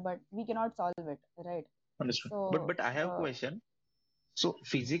proper word, but we cannot solve it, right? understood. So But I have a question. So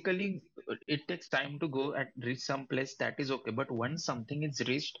physically, it takes time to go and reach some place. That is okay. But once something is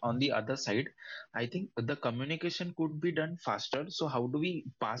reached on the other side, I think the communication could be done faster. So how do we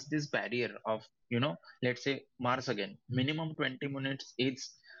pass this barrier of, let's say Mars again? Minimum 20 minutes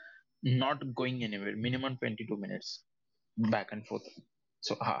is not going anywhere. Minimum 22 minutes back and forth.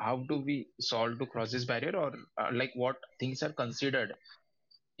 So how do we solve to cross this barrier, or like what things are considered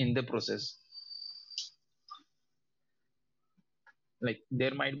in the process? Like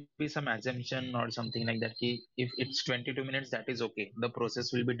there might be some assumption or something like that, if it's 22 minutes, that is okay, the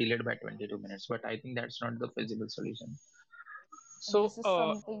process will be delayed by 22 minutes, but I think that's not the feasible solution. So This is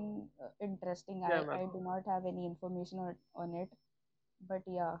something interesting. yeah, I ma'am. do not have any information on it, but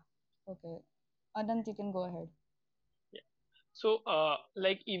yeah, okay. Anant, you can go ahead. Yeah. So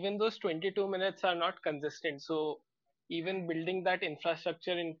like even those 22 minutes are not consistent. So even building that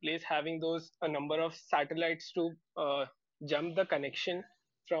infrastructure in place, having those a number of satellites to jump the connection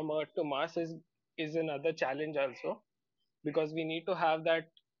from Earth to Mars is another challenge also, because we need to have that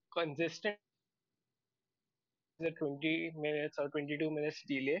consistent a 20 minutes or 22 minutes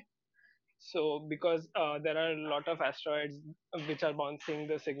delay. So because there are a lot of asteroids which are bouncing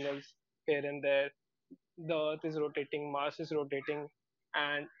the signals here and there, the Earth is rotating, Mars is rotating,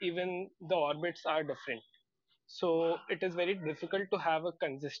 and even the orbits are different. So it is very difficult to have a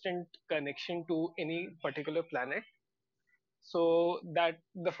consistent connection to any particular planet. So that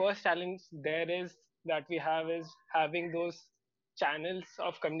the first challenge there is that we have is having those channels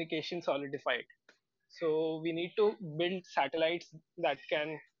of communication solidified. So we need to build satellites that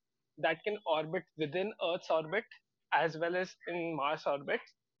can orbit within Earth's orbit as well as in Mars orbit.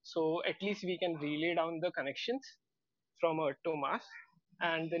 So at least we can relay down the connections from Earth to Mars.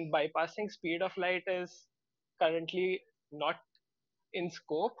 And then bypassing speed of light is currently not in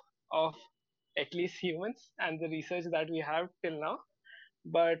scope of at least humans and the research that we have till now.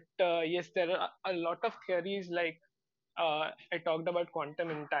 But yes, there are a lot of theories like I talked about quantum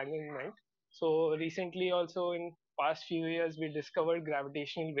entanglement. So recently, also in past few years, we discovered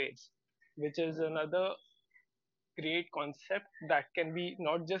gravitational waves, which is another great concept that can be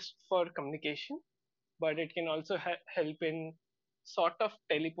not just for communication, but it can also help in sort of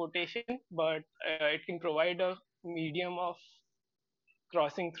teleportation, but it can provide a medium of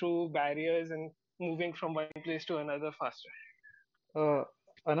crossing through barriers and moving from one place to another faster. Uh,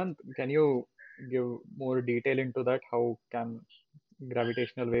 Anand, can you give more detail into that? How can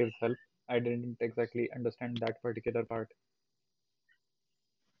gravitational waves help? I didn't exactly understand that particular part.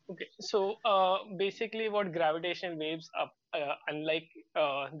 Okay, so basically, what gravitational waves are, unlike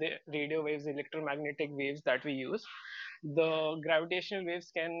the radio waves, electromagnetic waves that we use, the gravitational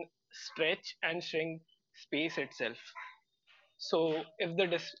waves can stretch and shrink space itself. So if the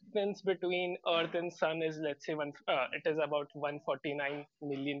distance between Earth and Sun is, let's say, it is about 149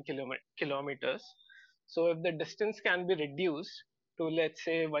 million kilometers. So if the distance can be reduced to, let's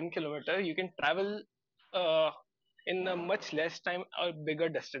say, 1 kilometer, you can travel uh, in a much less time or bigger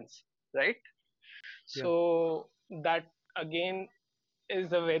distance, right? Yeah. So that again is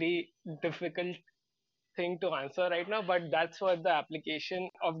a very difficult thing to answer right now, but that's what the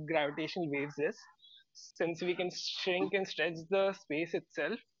application of gravitational waves is. Since we can shrink and stretch the space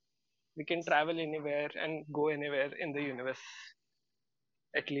itself, we can travel anywhere and go anywhere in the universe,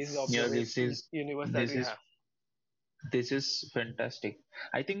 at least the Yeah, observable universe that this we is have. this is fantastic.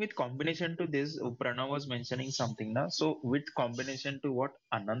 I think with combination to this, Pranav was mentioning something now. So with combination to what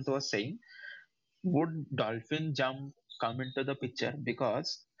Anant was saying, would dolphin jump come into the picture?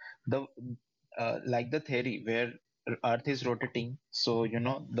 Because the like the theory where Earth is rotating, so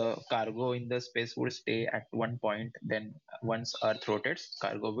the cargo in the space would stay at one point. Then once Earth rotates,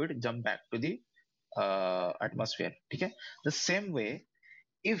 cargo would jump back to the atmosphere. Okay, the same way,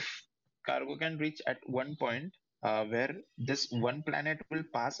 if cargo can reach at one point where this one planet will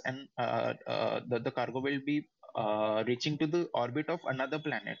pass and the cargo will be reaching to the orbit of another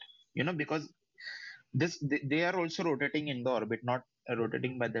planet, because they are also rotating in the orbit, not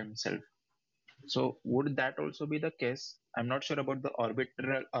rotating by themselves. So would that also be the case? I'm not sure about the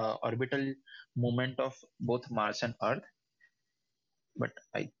orbital movement of both Mars and Earth, but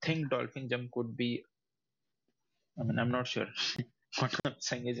I think dolphin jump could be. I mean, I'm not sure what I'm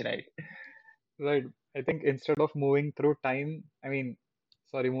saying is right. Right. I think instead of moving through time,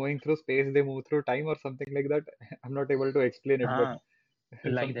 sorry, moving through space, they move through time or something like that. I'm not able to explain it, but Ah,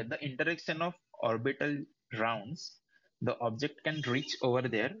 like something. that, the interaction of orbital rounds, the object can reach over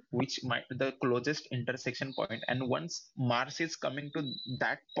there, which might the closest intersection point, and once Mars is coming to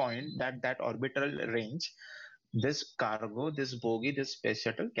that point, that orbital range, this cargo, this bogie, this space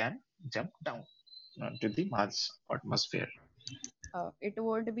shuttle can jump down to the Mars atmosphere. It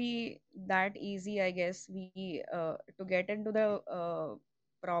won't be that easy, I guess. We to get into the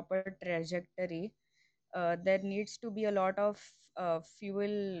proper trajectory, there needs to be a lot of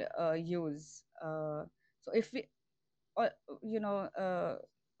fuel use. So if we, uh, you know,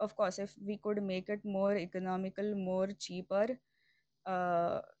 of course, if we could make it more economical, more cheaper,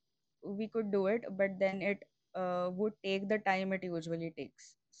 uh, we could do it, but then it would take the time it usually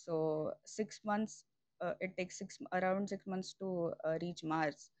takes. So 6 months, it takes around 6 months to reach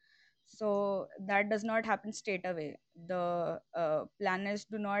Mars. So that does not happen straight away. The planets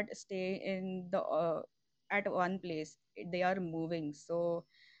do not stay in the at one place. they are moving. So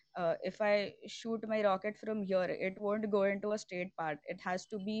if I shoot my rocket from here, it won't go into a straight path. It has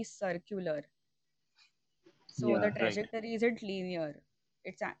to be circular. So Yeah, the right. trajectory isn't linear.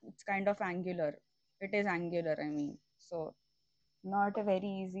 It's kind of angular. It is angular, I mean. So not very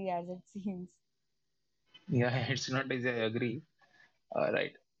easy as it seems. Yeah, it's not easy, I agree.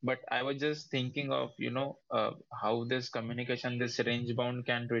 Right. But I was just thinking of, how this communication, this range bound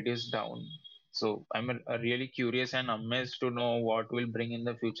can reduce down. So I'm really curious and amazed to know what will bring in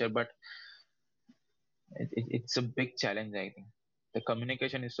the future. But it's a big challenge, I think. The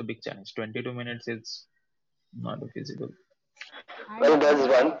communication is a big challenge. 22 minutes is not feasible. And Well, there's the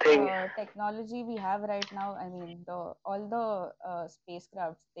one thing. technology we have right now, I mean, the all the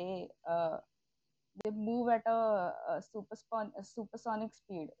spacecrafts, they move at a supersonic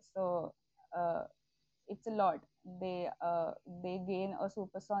speed. So uh, it's a lot. They gain a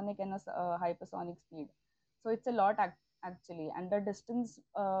supersonic and a hypersonic speed. So it's a lot actually, and the distance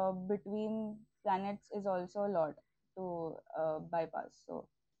between planets is also a lot to bypass. So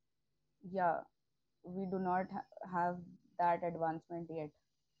yeah, we do not have that advancement yet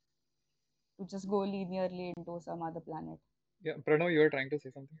to just go linearly into some other planet. Yeah, Pranav, you were trying to say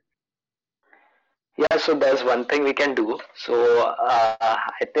something. Yeah, so there's one thing we can do. So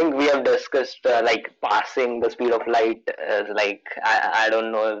I think we have discussed like passing the speed of light. Like I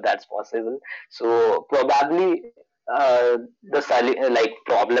don't know if that's possible. So probably like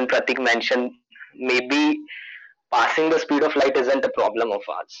problem Pratik mentioned, maybe passing the speed of light isn't a problem of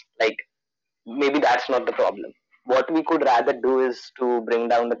ours. Like maybe that's not the problem. What we could rather do is to bring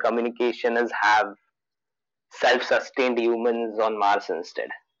down the communication is have self-sustained humans on Mars instead.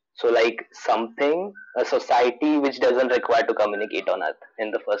 So like something, a society which doesn't require to communicate on Earth in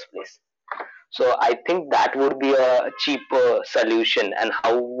the first place. So I think that would be a cheaper solution. And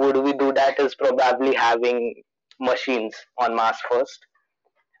how would we do that is probably having machines on Mars first.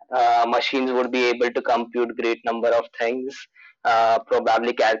 Machines would be able to compute great number of things,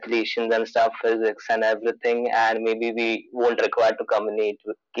 probably calculations and stuff, physics and everything, and maybe we won't require to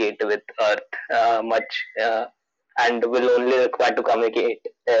communicate with Earth much, and will only require to communicate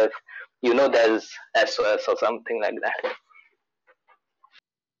if there's SOS or something like that.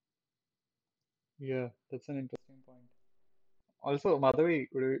 Yeah, that's an interesting point. Also, Madhavi,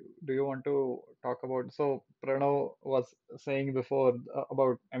 do you want to talk about? So, Pranav was saying before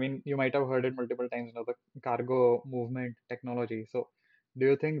about, I mean, you might have heard it multiple times now, the cargo movement technology. So, do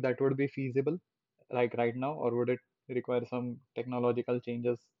you think that would be feasible, like right now, or would it require some technological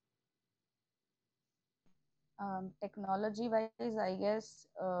changes? Technology wise, I guess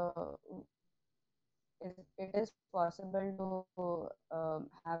it is possible to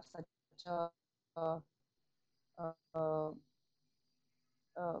have such a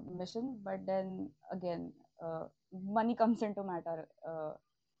mission, but then again, money comes into matter.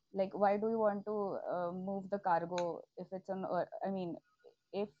 Like, why do you want to move the cargo if it's I mean,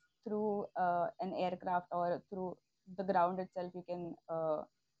 if through an aircraft or through the ground itself you can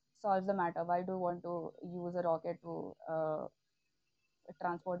solve the matter, why do you want to use a rocket to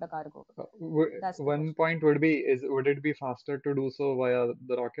transport the cargo? That's the One question. point would be, is would it be faster to do so via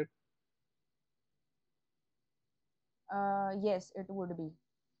the rocket? Yes, it would be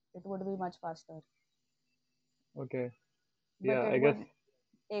much faster, Okay, but yeah, it I guess, would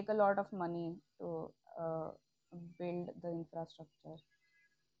take a lot of money to build the infrastructure,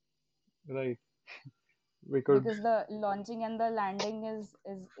 right. We could. because the launching and the landing is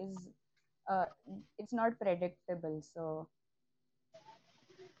uh, it's not predictable. So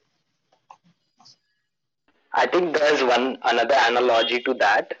I think there's one another analogy to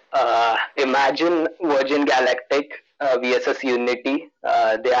that. Imagine Virgin Galactic VSS Unity.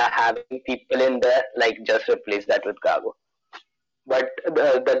 They are having people in there, like just replace that with cargo. But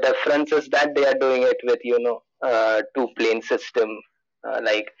the difference is that they are doing it with two plane system.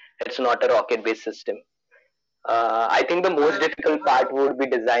 Like it's not a rocket based system. I think the most difficult part would be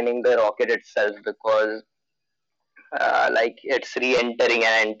designing the rocket itself, because like it's re-entering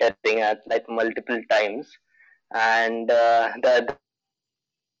and entering at like multiple times, and the other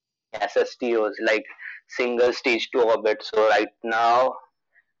thing is having SSTOs, like single stage to orbit. So right now,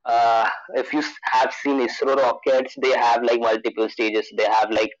 if you have seen ISRO rockets, they have like multiple stages. They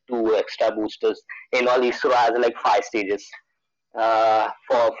have like two extra boosters. In all, ISRO has like five stages.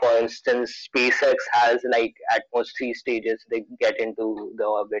 For instance, SpaceX has like at most three stages. They get into the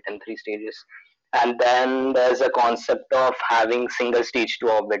orbit in three stages, and then there's a concept of having single stage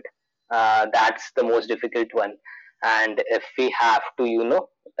to orbit. That's the most difficult one. And if we have to,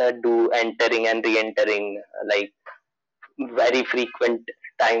 do entering and re-entering like very frequent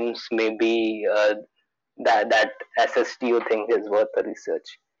times, maybe that SSTO thing is worth a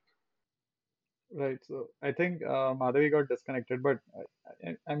research. Right. So I think Madhavi got disconnected, but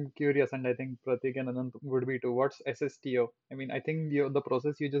I'm curious, and I think Pratik and Anand would be too. What's SSTO? I mean, I think the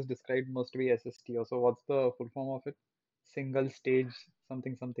process you just described must be SSTO. So what's the full form of it? Single stage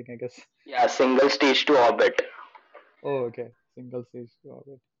something something, I guess. Yeah, single stage to orbit. Oh, okay. Single stage. Got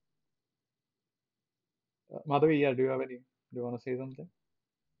it. Madhavi, yeah, do you have any? Do you want to say something?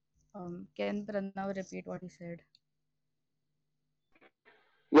 Can Pranav repeat what he said?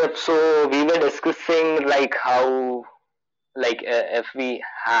 Yep. So we were discussing like how like if we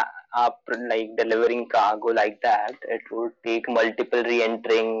are like delivering cargo like that, it would take multiple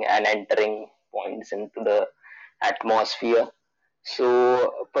re-entering and entering points into the atmosphere.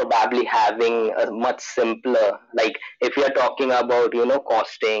 So probably having a much simpler, like if you're talking about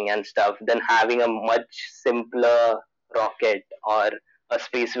costing and stuff, then having a much simpler rocket or a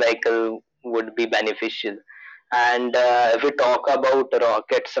space vehicle would be beneficial. And if we talk about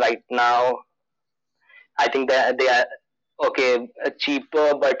rockets right now, I think that they are okay,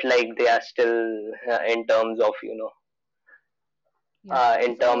 cheaper, but like they are still Yeah. in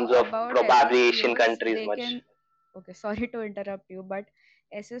So terms of about probably Asian SSTOs, countries they much. can. Okay, sorry to interrupt you, but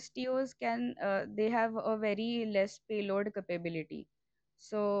SSTOs can they have a very less payload capability.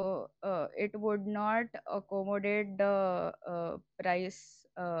 So it would not accommodate the price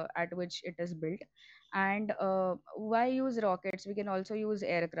at which it is built. And why use rockets? We can also use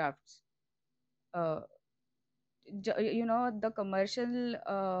aircrafts. Uh, the commercial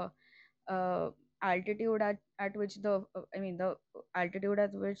uh, altitude at which the altitude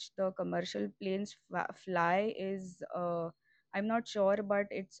at which the commercial planes fly is I'm not sure, but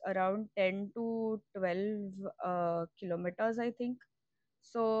it's around 10 to 12 kilometers, I think.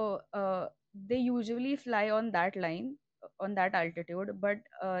 So they usually fly on that line, on that altitude, but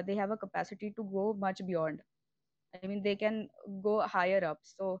they have a capacity to go much beyond. I mean, they can go higher up.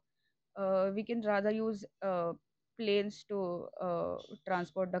 So we can rather use planes to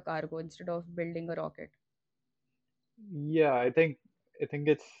transport the cargo instead of building a rocket. Yeah, I think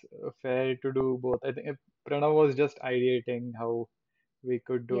it's fair to do both. I think Pranav was just ideating how we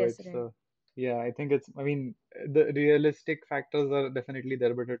could do it. Yes, right. So yeah, I think I mean, the realistic factors are definitely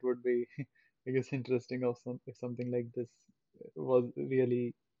there, but it would be, I guess, interesting if something like this was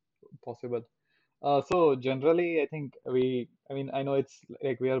really possible. So generally, I think I mean, I know it's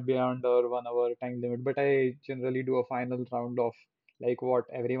like we are beyond our 1 hour time limit, but I generally do a final round of like what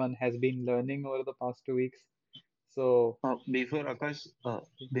everyone has been learning over the past 2 weeks. So Before Akash,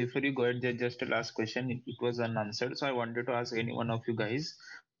 before you go ahead, just a last question. It was unanswered, so I wanted to ask any one of you guys,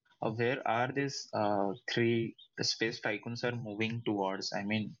 where are these three space tycoons are moving towards? I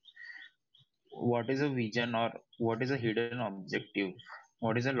mean, what is a vision or what is a hidden objective?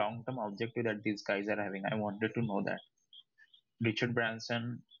 What is a long-term objective that these guys are having? I wanted to know that. Richard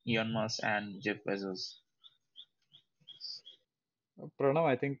Branson, Elon Musk, and Jeff Bezos. Pranav,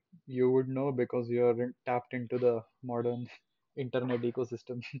 I think you would know because you're tapped into the modern internet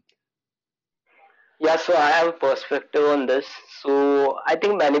ecosystem. Yeah, so I have a perspective on this. So I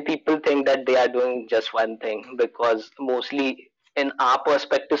think many people think that they are doing just one thing because mostly in our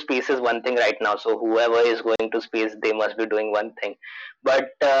perspective, space is one thing right now. So whoever is going to space, they must be doing one thing. But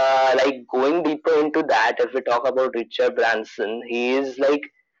like going deeper into that, if we talk about Richard Branson, he is like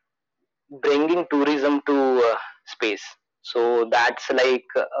bringing tourism to space. So that's like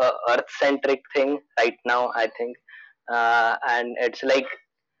a Earth-centric thing right now, I think, and it's like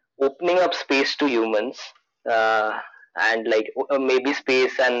opening up space to humans, uh, and like maybe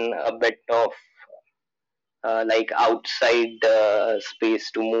space and a bit of like outside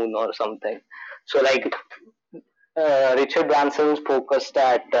space to moon or something. So like Richard Branson's focused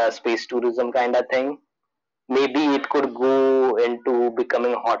at space tourism kind of thing. Maybe it could go into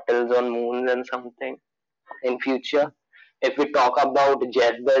becoming hotels on moons and something in future. If we talk about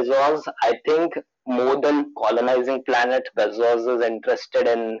Jeff Bezos, I think more than colonizing planet, Bezos is interested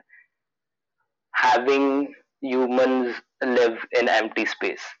in having humans live in empty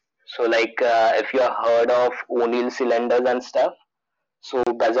space. So, like if you have heard of O'Neill cylinders and stuff, so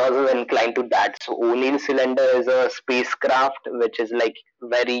Bezos is inclined to that. So O'Neill cylinder is a spacecraft which is like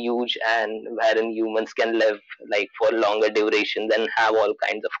very huge and wherein humans can live like for longer durations and have all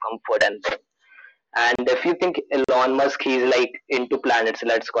kinds of comfort and things. And if you think Elon Musk, he's like into planets.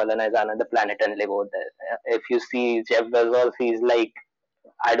 Let's colonize another planet and live over there. If you see Jeff Bezos, he's like,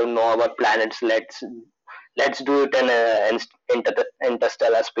 I don't know about planets. Let's do it in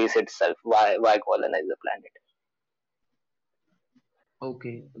interstellar space itself. Why colonize the planet?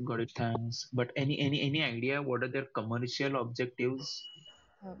 Okay, got it. Thanks. But any idea what are their commercial objectives?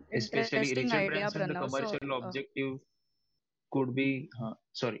 especially Interesting Richard idea, Branson, the Pranav. So, commercial objective could be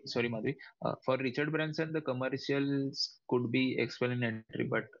sorry, Madhuri. For Richard Branson, the commercials could be explanatory,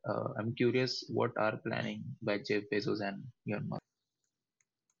 but I'm curious what are planning by Jeff Bezos and Elon Musk.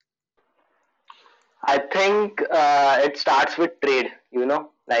 I think it starts with trade,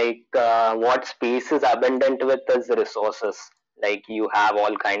 like what space is abundant with is resources. Like you have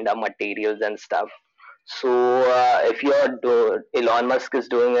all kind of materials and stuff. So if Elon Musk is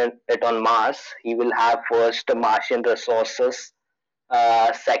doing it on Mars, he will have first Martian resources.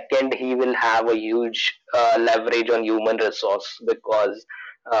 Second, he will have a huge leverage on human resource because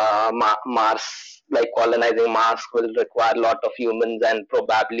Mars, like colonizing Mars, will require a lot of humans, and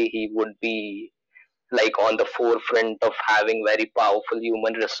probably he would be like on the forefront of having very powerful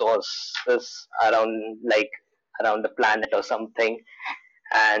human resources around the planet or something,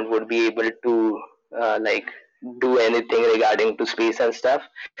 and would be able to like do anything regarding to space and stuff.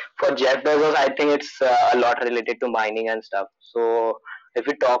 For Jeff Bezos, I think it's a lot related to mining and stuff. So if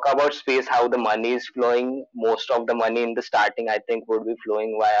we talk about space, how the money is flowing, most of the money in the starting, I think, would be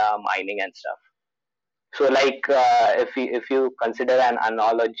flowing via mining and stuff. So, like, if you consider an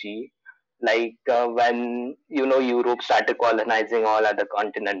analogy, like when Europe started colonizing all other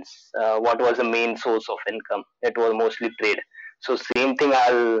continents, what was the main source of income? It was mostly trade. So, same thing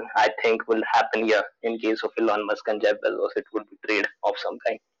I think will happen here in case of Elon Musk and Jeff Bezos. It would be trade of some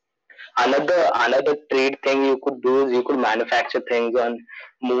kind. Another trade thing you could do is you could manufacture things on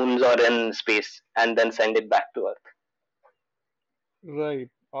moons or in space and then send it back to Earth. Right.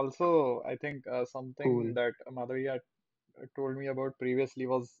 Also, I think Cool. something that Madhuri told me about previously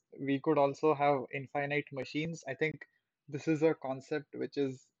was we could also have infinite machines. I think this is a concept which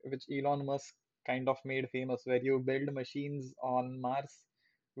Elon Musk kind of made famous, where you build machines on Mars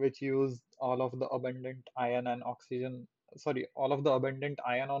which use all of the abundant iron and oxygen, sorry, all of the abundant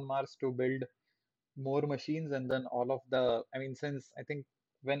iron on Mars to build more machines, and then all of the, I mean, since I think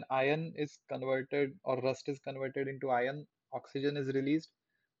when iron is converted or rust is converted into iron, oxygen is released.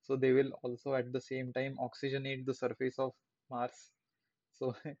 So they will also at the same time oxygenate the surface of Mars.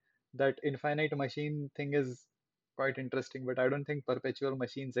 So that infinite machine thing is quite interesting, but I don't think perpetual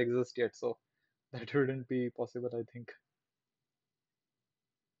machines exist yet. So that wouldn't be possible, I think.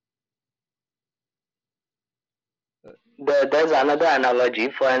 Uh, There's another analogy.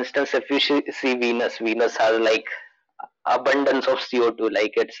 For instance, if you see Venus has like abundance of CO2.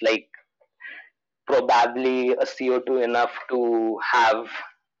 Like it's like probably a CO2 enough to have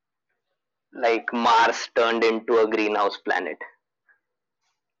like Mars turned into a greenhouse planet.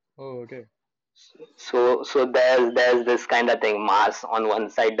 oh, okay. So there's this kind of thing. Mars on one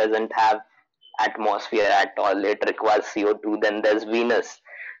side doesn't have atmosphere at all. It requires CO2. Then there's Venus,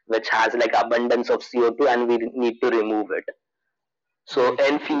 which has like abundance of CO2, and we need to remove it. So Right.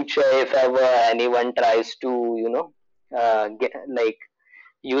 in future, if ever anyone tries to, get like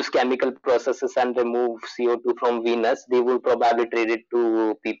use chemical processes and remove CO2 from Venus, they will probably trade it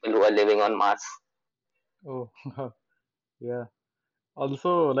to people who are living on Mars. Oh, yeah.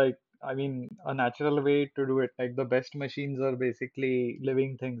 Also, like, I mean, a natural way to do it, like the best machines are basically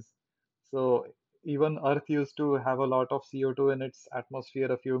living things. So even Earth used to have a lot of CO2 in its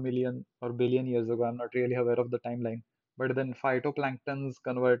atmosphere a few million or billion years ago. I'm not really aware of the timeline. But then phytoplanktons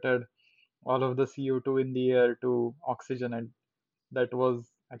converted all of the CO2 in the air to oxygen, and that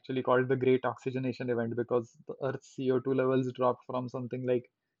was actually called the Great Oxygenation Event because the Earth's CO2 levels dropped from something like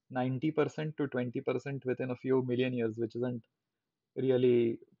 90% to 20% within a few million years, which isn't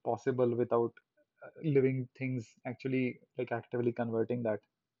really possible without living things actually like actively converting that.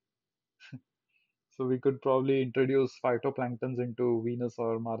 So we could probably introduce phytoplanktons into Venus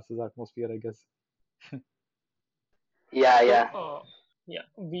or Mars's atmosphere, I guess. Yeah, So, yeah. yeah,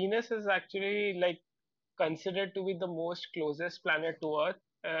 Venus is actually like considered to be the most closest planet to Earth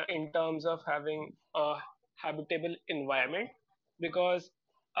in terms of having a habitable environment, because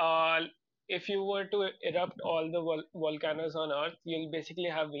uh, if you were to erupt all the volcanoes on Earth, you'll basically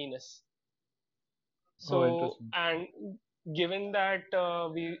have Venus. Oh, So, interesting. and given that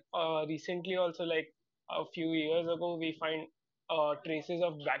we recently also, like a few years ago, we find traces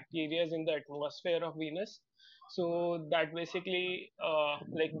of bacteria in the atmosphere of Venus. So that basically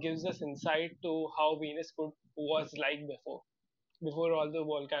like gives us insight to how Venus could was like before all the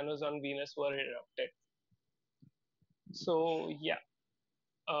volcanoes on Venus were erupted. So yeah,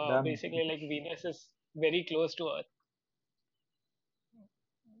 Damn, basically like Venus is very close to Earth.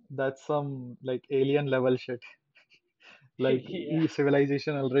 that's some like alien level shit. Like Yeah,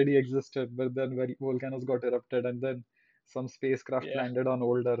 civilization already existed, but then volcanoes got erupted, and then some spacecraft yeah. landed on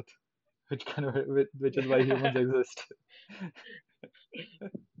old Earth, which is why humans exist.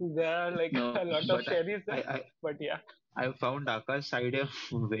 There are like No, a lot of but theories I, there, I, but yeah. I found Akash idea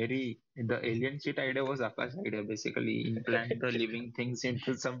very, the alien shit idea was Akash idea, basically implant the living things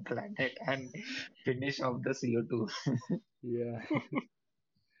into some planet and finish off the CO2. Yeah.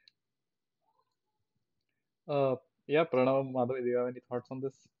 Uh, yeah, Pranav, Madhavi, do you have any thoughts on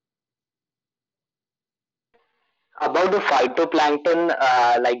this? About the phytoplankton,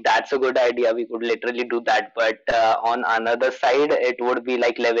 like that's a good idea. We could literally do that, but on another side, it would be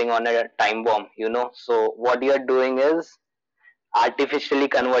like living on a time bomb, you know. So what you're doing is artificially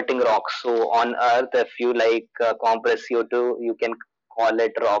converting rocks. So on Earth, if you like compress CO2, you can call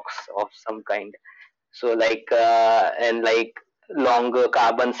it rocks of some kind. So like in like longer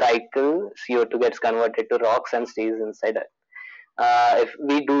carbon cycle, CO2 gets converted to rocks and stays inside. If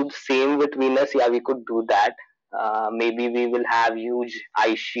we do the same with Venus, yeah, we could do that. Maybe we will have huge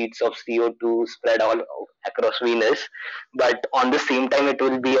ice sheets of CO2 spread all across Venus, but on the same time, it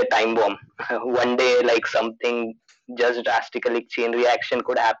will be a time bomb. One day, like something just drastically chain reaction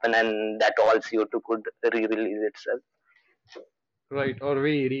could happen, and that all CO2 could re-release itself. Right, or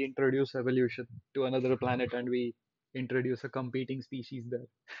we reintroduce evolution to another planet and we introduce a competing species there.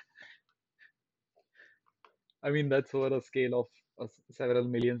 I mean, that's over a scale of several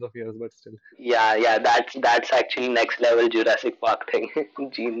millions of years, but still. Yeah, yeah, that's actually next level Jurassic Park thing,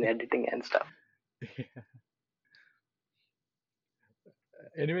 gene editing and stuff.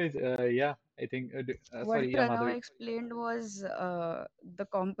 Anyways, yeah, I think, What sorry, yeah, Pranav Madhavi. explained was the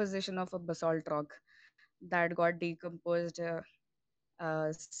composition of a basalt rock that got decomposed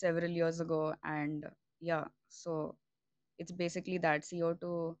several years ago, and yeah, so it's basically that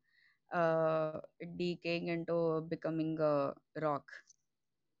CO2 decaying into becoming a rock.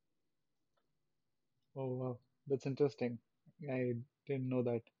 Oh, wow, that's interesting. I didn't know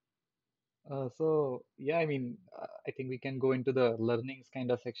that. So yeah, I mean, I think we can go into the learnings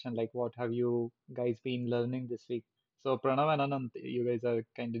kind of section. Like, what have you guys been learning this week? So Pranav and Anand, you guys are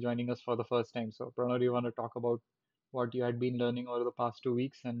kind of joining us for the first time. So Pranav, do you want to talk about what you had been learning over the past 2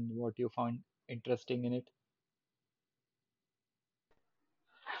 weeks and what you found interesting in it?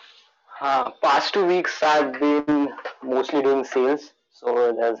 Past 2 weeks I've been mostly doing sales,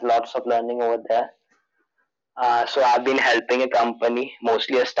 so there's lots of learning over there. So I've been helping a company,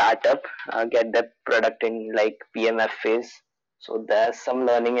 mostly a startup, get the product in like PMF phase. So there's some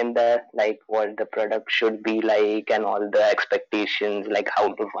learning in there, like what the product should be like and all the expectations, like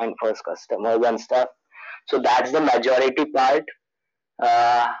how to find first customers and stuff. So that's the majority part.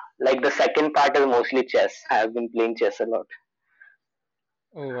 Like the second part is mostly chess. I've been playing chess a lot.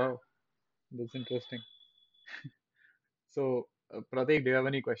 Oh wow, that's interesting. So Pratik, do you have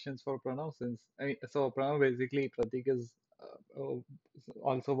any questions for Pranav? Since I mean, so Pranav basically Pratik is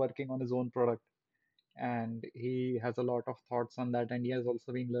also working on his own product and he has a lot of thoughts on that and he has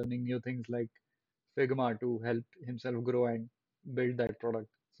also been learning new things like Figma to help himself grow and build that product.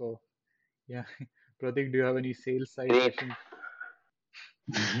 So yeah, Pratik, do you have any sales side Great. questions?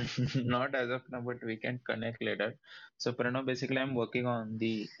 Not as of now, but we can connect later. So Pranav, basically I'm working on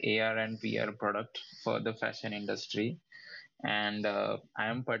the AR and VR product for the fashion industry. And I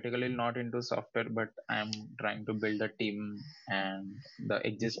am particularly not into software, but I'm trying to build a team and the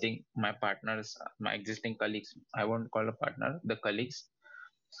existing my partners, my existing colleagues. I won't call a partner, the colleagues.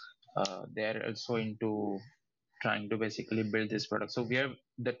 They're also into trying to basically build this product. So we have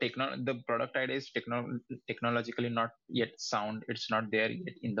the product idea is technologically not yet sound. It's not there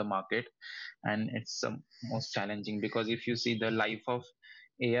yet in the market, and it's most challenging because if you see the life of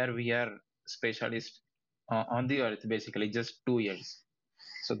AR VR specialist on the earth, basically just 2 years.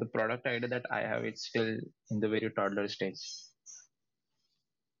 So the product idea that I have, it's still in the very toddler stage.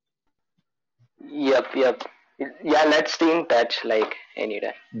 Yep, yep. Yeah, let's stay in touch like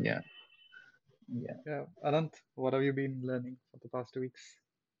anytime. Yeah, yeah. Yeah, Anant, what have you been learning for the past 2 weeks?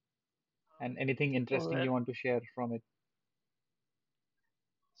 And anything interesting Well, you want to share from it?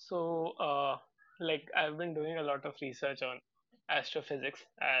 so like I've been doing a lot of research on astrophysics,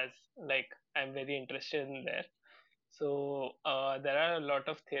 as like I'm very interested in there. So there are a lot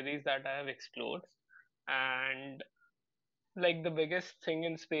of theories that I have explored, and like the biggest thing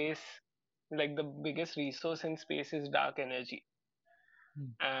in space, like the biggest resource in space is dark energy,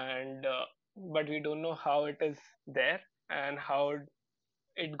 Hmm. and but we don't know how it is there and how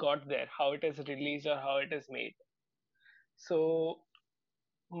it got there, how it is released or how it is made. So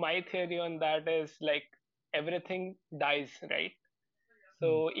my theory on that is like everything dies, right? Hmm.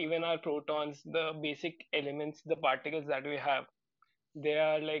 So even our protons, the basic elements, the particles that we have, they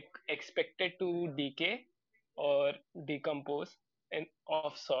are like expected to decay or decompose in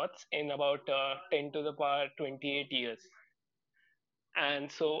of sorts in about 10 to the power 28 years.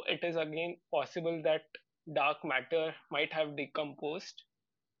 And so it is again possible that dark matter might have decomposed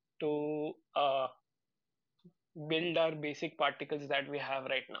to build our basic particles that we have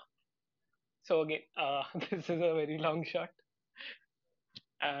right now. So again, this is a very long shot,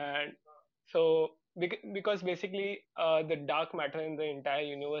 and so because basically the dark matter in the entire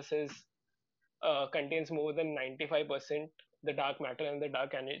universe is contains more than 95% the dark matter and the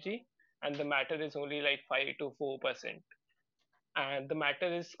dark energy, and the matter is only like 5 to 4%, and the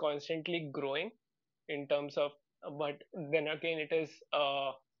matter is constantly growing in terms of, but then again it is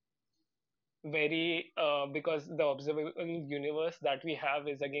very because the observable universe that we have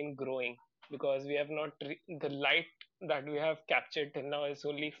is again growing, because we have not the light that we have captured till now is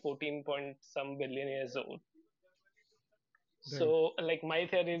only 14 point some billion years old. Right. So like my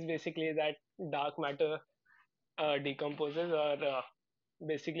theory is basically that dark matter decomposes or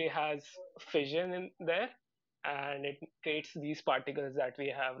basically has fission in there, and it creates these particles that we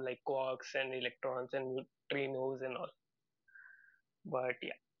have like quarks and electrons and neutrinos and all. But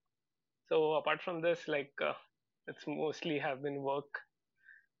yeah, so apart from this, like it's mostly have been work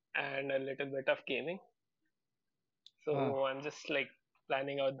and a little bit of gaming. Ah, So I'm just like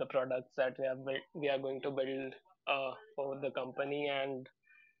planning out the products that we are going to build for the company, and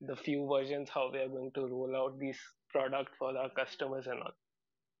the few versions how we are going to roll out these product for our customers and all.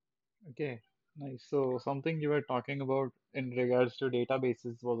 okay. Nice. So something you were talking about in regards to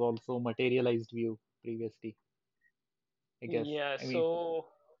databases was also materialized view previously, I guess. Yeah, I mean, so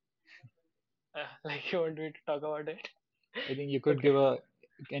like you want me to talk about it? I think you could Okay. give a,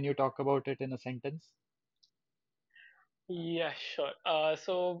 can you talk about it in a sentence? Yeah, sure.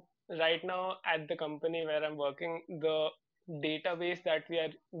 So right now at the company where I'm working, the database that we are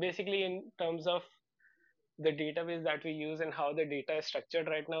basically in terms of the database that we use and how the data is structured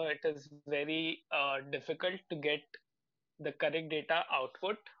right now, it is very difficult to get the correct data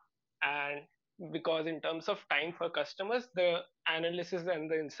output. And because in terms of time for customers, the analysis and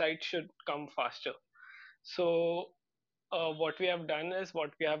the insight should come faster. So what we have done is,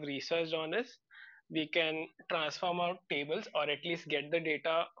 what we have researched on is, we can transform our tables, or at least get the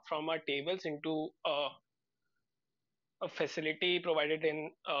data from our tables into a facility provided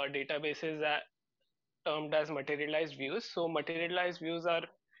in databases that termed as materialized views. So materialized views are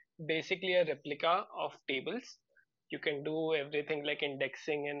basically a replica of tables. You can do everything like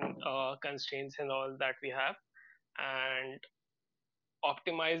indexing and constraints and all that we have, and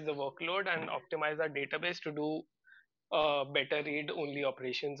optimize the workload and optimize our database to do better read only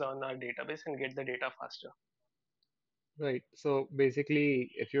operations on our database and get the data faster. Right. So basically,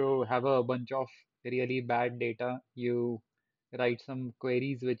 if you have a bunch of really bad data, you write some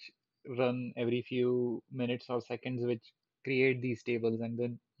queries which run every few minutes or seconds, which create these tables, and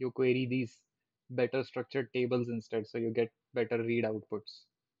then you query these better structured tables instead, so you get better read outputs,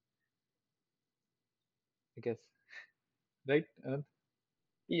 I guess. Right? Yeah,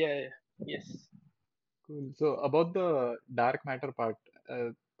 yeah, yes. Cool. So about the dark matter part,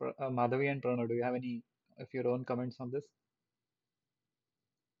 Madhavi and Pranav, do you have any of your own comments on this?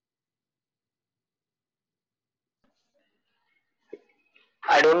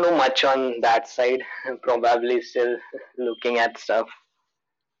 I don't know much on that side. Probably still looking at stuff.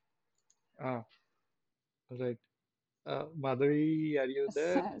 Ah, right. Madhavi, are you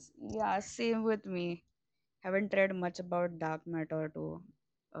there? Yeah, same with me. Haven't read much about dark matter to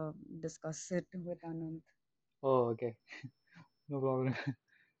uh, discuss it with Anand. Oh, okay. No problem.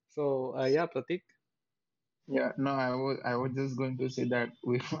 So, yeah, Pratik. Yeah, no, I was just going to say that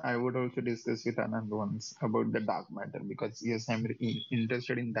I would also discuss with Anand once about the dark matter because yes, I'm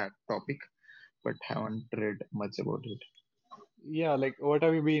interested in that topic, but haven't read much about it. Yeah, like what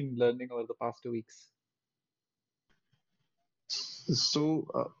have you been learning over the past 2 weeks? So,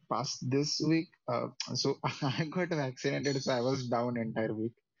 past this week, so I got vaccinated, so I was down entire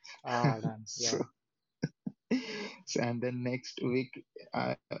week. Ah, damn. So, Yeah. so, and then next week,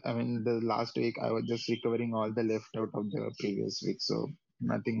 I mean, the last week, I was just recovering all the left out of the previous week. So,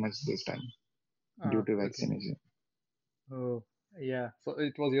 nothing much this time due Ah, to okay. vaccination. Oh, yeah. So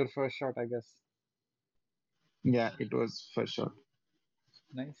it was your first shot, I guess. Yeah, it was for sure.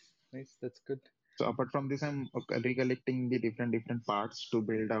 Nice, nice. That's good. So, apart from this, I'm recollecting the different parts to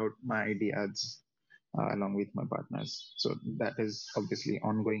build out my ideas along with my partners. So, that is obviously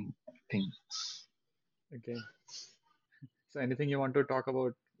ongoing thing. Okay. So anything you want to talk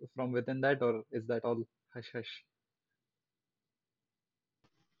about from within that, or is that all hush hush?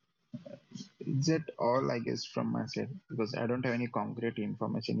 Is that all, I guess, from my side? Because I don't have any concrete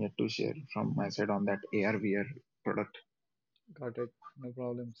information yet to share from my side on that AR/VR product. Got it. No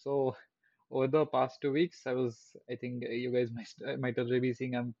problem. So over the past 2 weeks, I think you guys might already be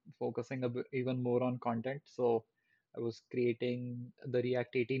seeing I'm focusing even more on content. So I was creating the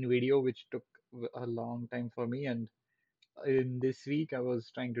React 18 video, which took a long time for me. And in this week, I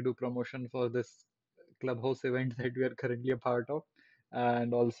was trying to do promotion for this Clubhouse event that we are currently a part of.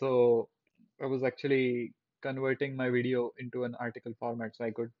 And also, I was actually converting my video into an article format so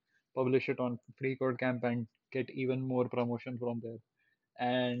I could publish it on Free Code Camp and get even more promotion from there.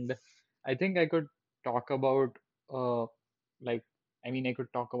 And I think I could talk about uh like I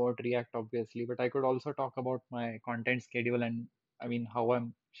could talk about React obviously, but I could also talk about my content schedule and how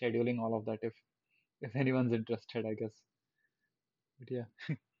I'm scheduling all of that if anyone's interested, I guess. But yeah.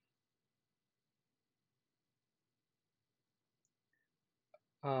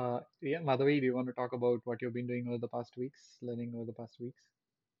 Yeah, Madhavi, do you want to talk about what you've been doing over the past weeks, learning over the past weeks?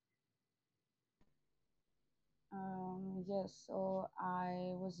 Yes, so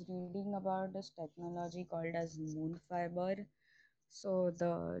I was reading about this technology called as moon fiber. So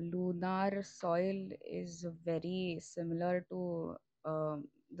the lunar soil is very similar to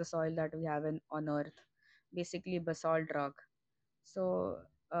the soil that we have on Earth, basically basalt rock. So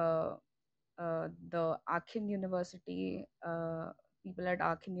uh, the Aachen University, people at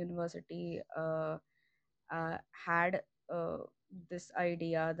Aachen University had uh, this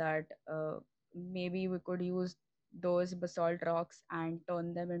idea that maybe we could use those basalt rocks and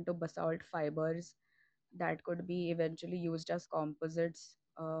turn them into basalt fibers that could be eventually used as composites,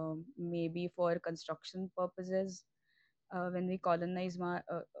 maybe for construction purposes when we colonize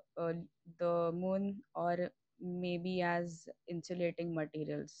the moon, or maybe as insulating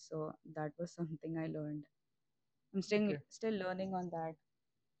materials. So that was something I learned. I'm Okay, still learning on that.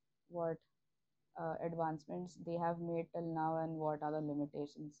 What advancements they have made till now and what are the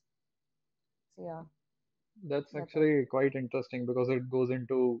limitations. So yeah, that's that's it. actually quite interesting because it goes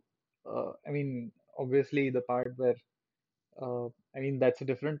into, obviously the part where, that's a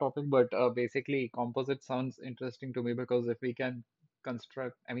different topic, but basically composite sounds interesting to me because if we can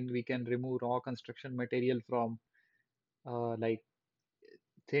we can remove raw construction material from like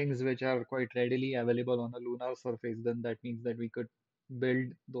things which are quite readily available on a lunar surface, then that means that we could build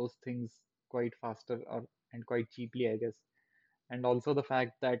those things quite faster and quite cheaply, I guess. And also the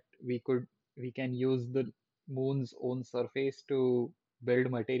fact that we can use the moon's own surface to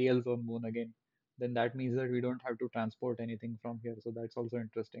build materials on moon again, then that means that we don't have to transport anything from here. So that's also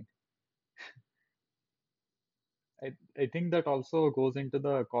interesting. I think that also goes into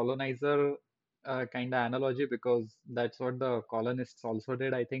the colonizer kind of analogy because that's what the colonists also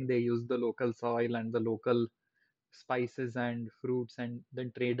did. I think they used the local soil and the local spices and fruits and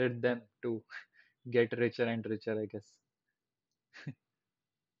then traded them to get richer and richer, I guess.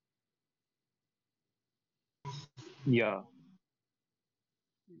 Yeah.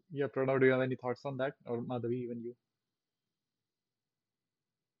 Yeah, Pranav, do you have any thoughts on that? Or Madhavi, even you?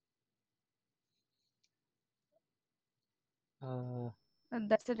 Uh,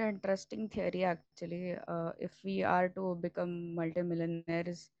 That's an interesting theory, actually. If we are to become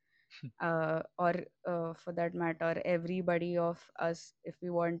multimillionaires, or for that matter, everybody of us, if we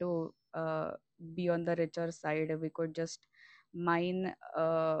want to be on the richer side, we could just mine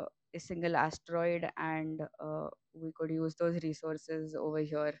a single asteroid and we could use those resources over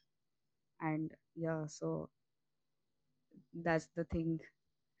here. And yeah, so that's the thing.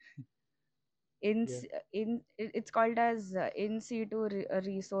 in yeah, s- it's called as in situ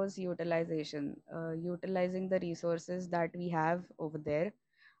resource utilization, utilizing the resources that we have over there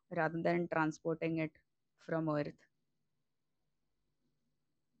rather than transporting it from Earth.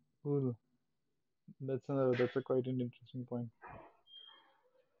 cool. That's a quite an interesting point.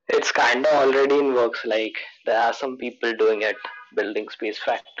 It's kind of already in works. Like there are some people doing it, building space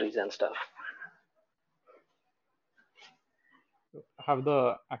factories and stuff. Have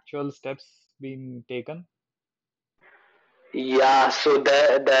the actual steps been taken? Yeah, so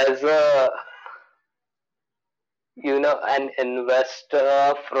there's a an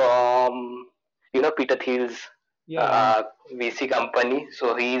investor from Peter Thiel's Yeah, I know. uh, VC company.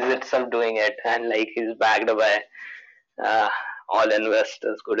 So he's itself doing it, and like he's backed by uh, all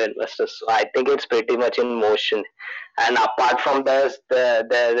investors, good investors. So I think it's pretty much in motion. And apart from this,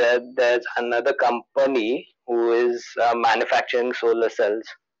 there's another company who is manufacturing solar cells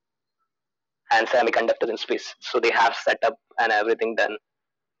and semiconductors in space. So they have set up and everything done.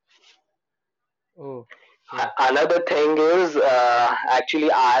 Oh, okay. Another thing is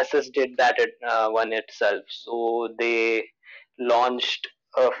actually ISS did that one itself. So they launched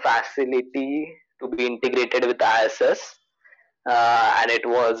a facility to be integrated with ISS, and it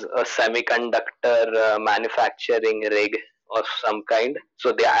was a semiconductor manufacturing rig of some kind.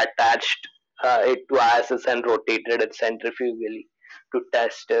 So they attached it to ISS and rotated it centrifugally to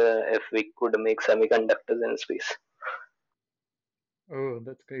test if we could make semiconductors in space. Oh,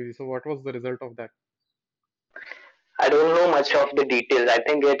 that's crazy. So what was the result of that? I don't know much of the details. I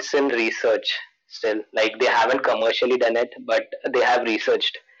think it's in research still. Like they haven't commercially done it, but they have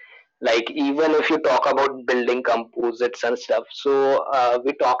researched. Like even if you talk about building composites and stuff, so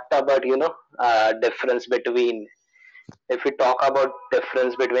we talked about difference between, if we talk about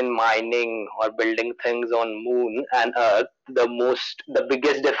difference between mining or building things on moon and earth, the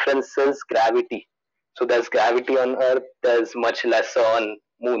biggest difference is gravity. So there's gravity on earth, there's much less on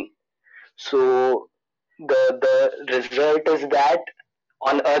moon. So the result is that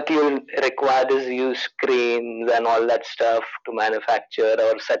on earth you'll require this use cranes and all that stuff to manufacture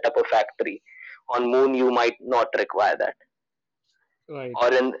or set up a factory. On moon you might not require that. Right,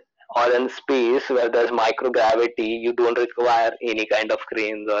 Or in or in space where there's microgravity, you don't require any kind of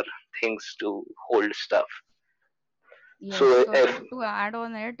cranes or things to hold stuff. Yes, So so if to add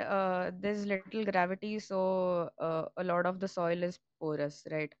on it, there's little gravity, so a lot of the soil is porous,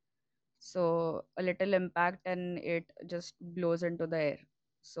 right? So a little impact and it just blows into the air.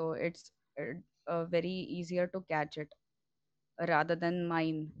 So it's very easier to catch it rather than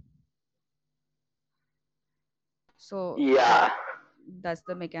mine. So yeah, that's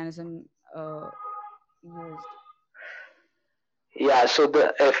the mechanism used. Yeah, so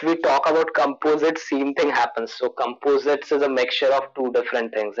if we talk about composites, same thing happens. So composites is a mixture of two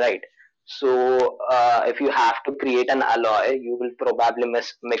different things, right? So if you have to create an alloy, you will probably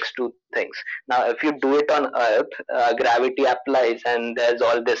mix two things. Now, if you do it on Earth, gravity applies, and there's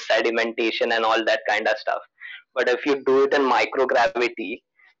all this sedimentation and all that kind of stuff. But if you do it in microgravity,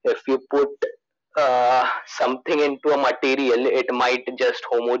 if you put something into a material, it might just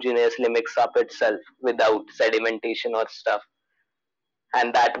homogeneously mix up itself without sedimentation or stuff,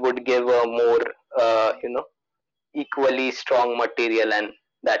 and that would give a more equally strong material and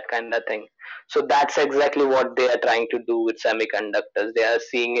that kind of thing. So that's exactly what they are trying to do with semiconductors. They are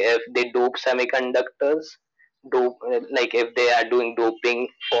seeing if they dope semiconductors, like if they are doing doping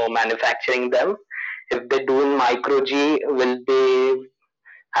for manufacturing them, if they do in micro G, will they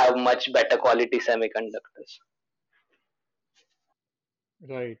have much better quality semiconductors?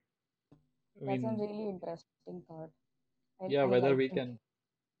 right. I That's a mean, really interesting thought. I yeah, liked it.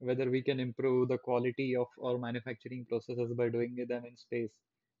 whether we can improve the quality of our manufacturing processes by doing them in space.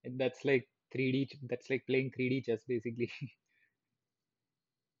 And that's like 3D, that's like playing 3D chess basically.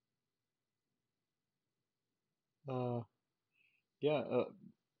 Uh, yeah,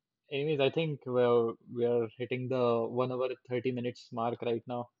 anyways, I think we're hitting the 1 hour 30 minutes mark right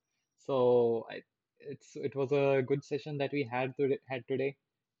now. So it was a good session that we had today.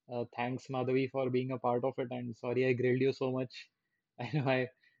 Thanks Madhavi for being a part of it, and sorry I grilled you so much. I know I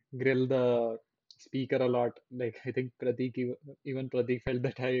grilled the speaker a lot. Like I think even Pratik felt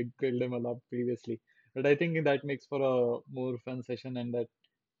that I grilled him a lot previously. But I think that makes for a more fun session, and that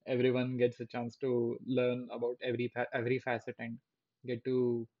everyone gets a chance to learn about every facet and get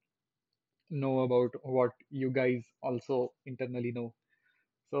to know about what you guys also internally know.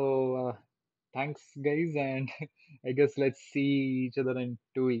 So, thanks, guys, and I guess let's see each other in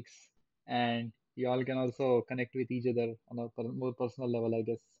 2 weeks. And you all can also connect with each other on a more personal level, I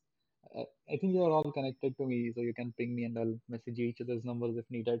guess. I think you're all connected to me, so you can ping me and I'll message you each other's numbers if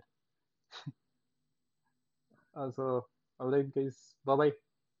needed. So, all right, guys, bye bye.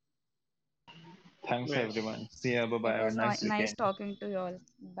 Thanks Right. everyone. See ya. Bye It bye. Have a was nice nice weekend. talking to you all.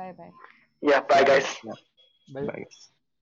 Bye bye. Yeah, bye Yeah. Bye guys. Yeah. bye. Bye.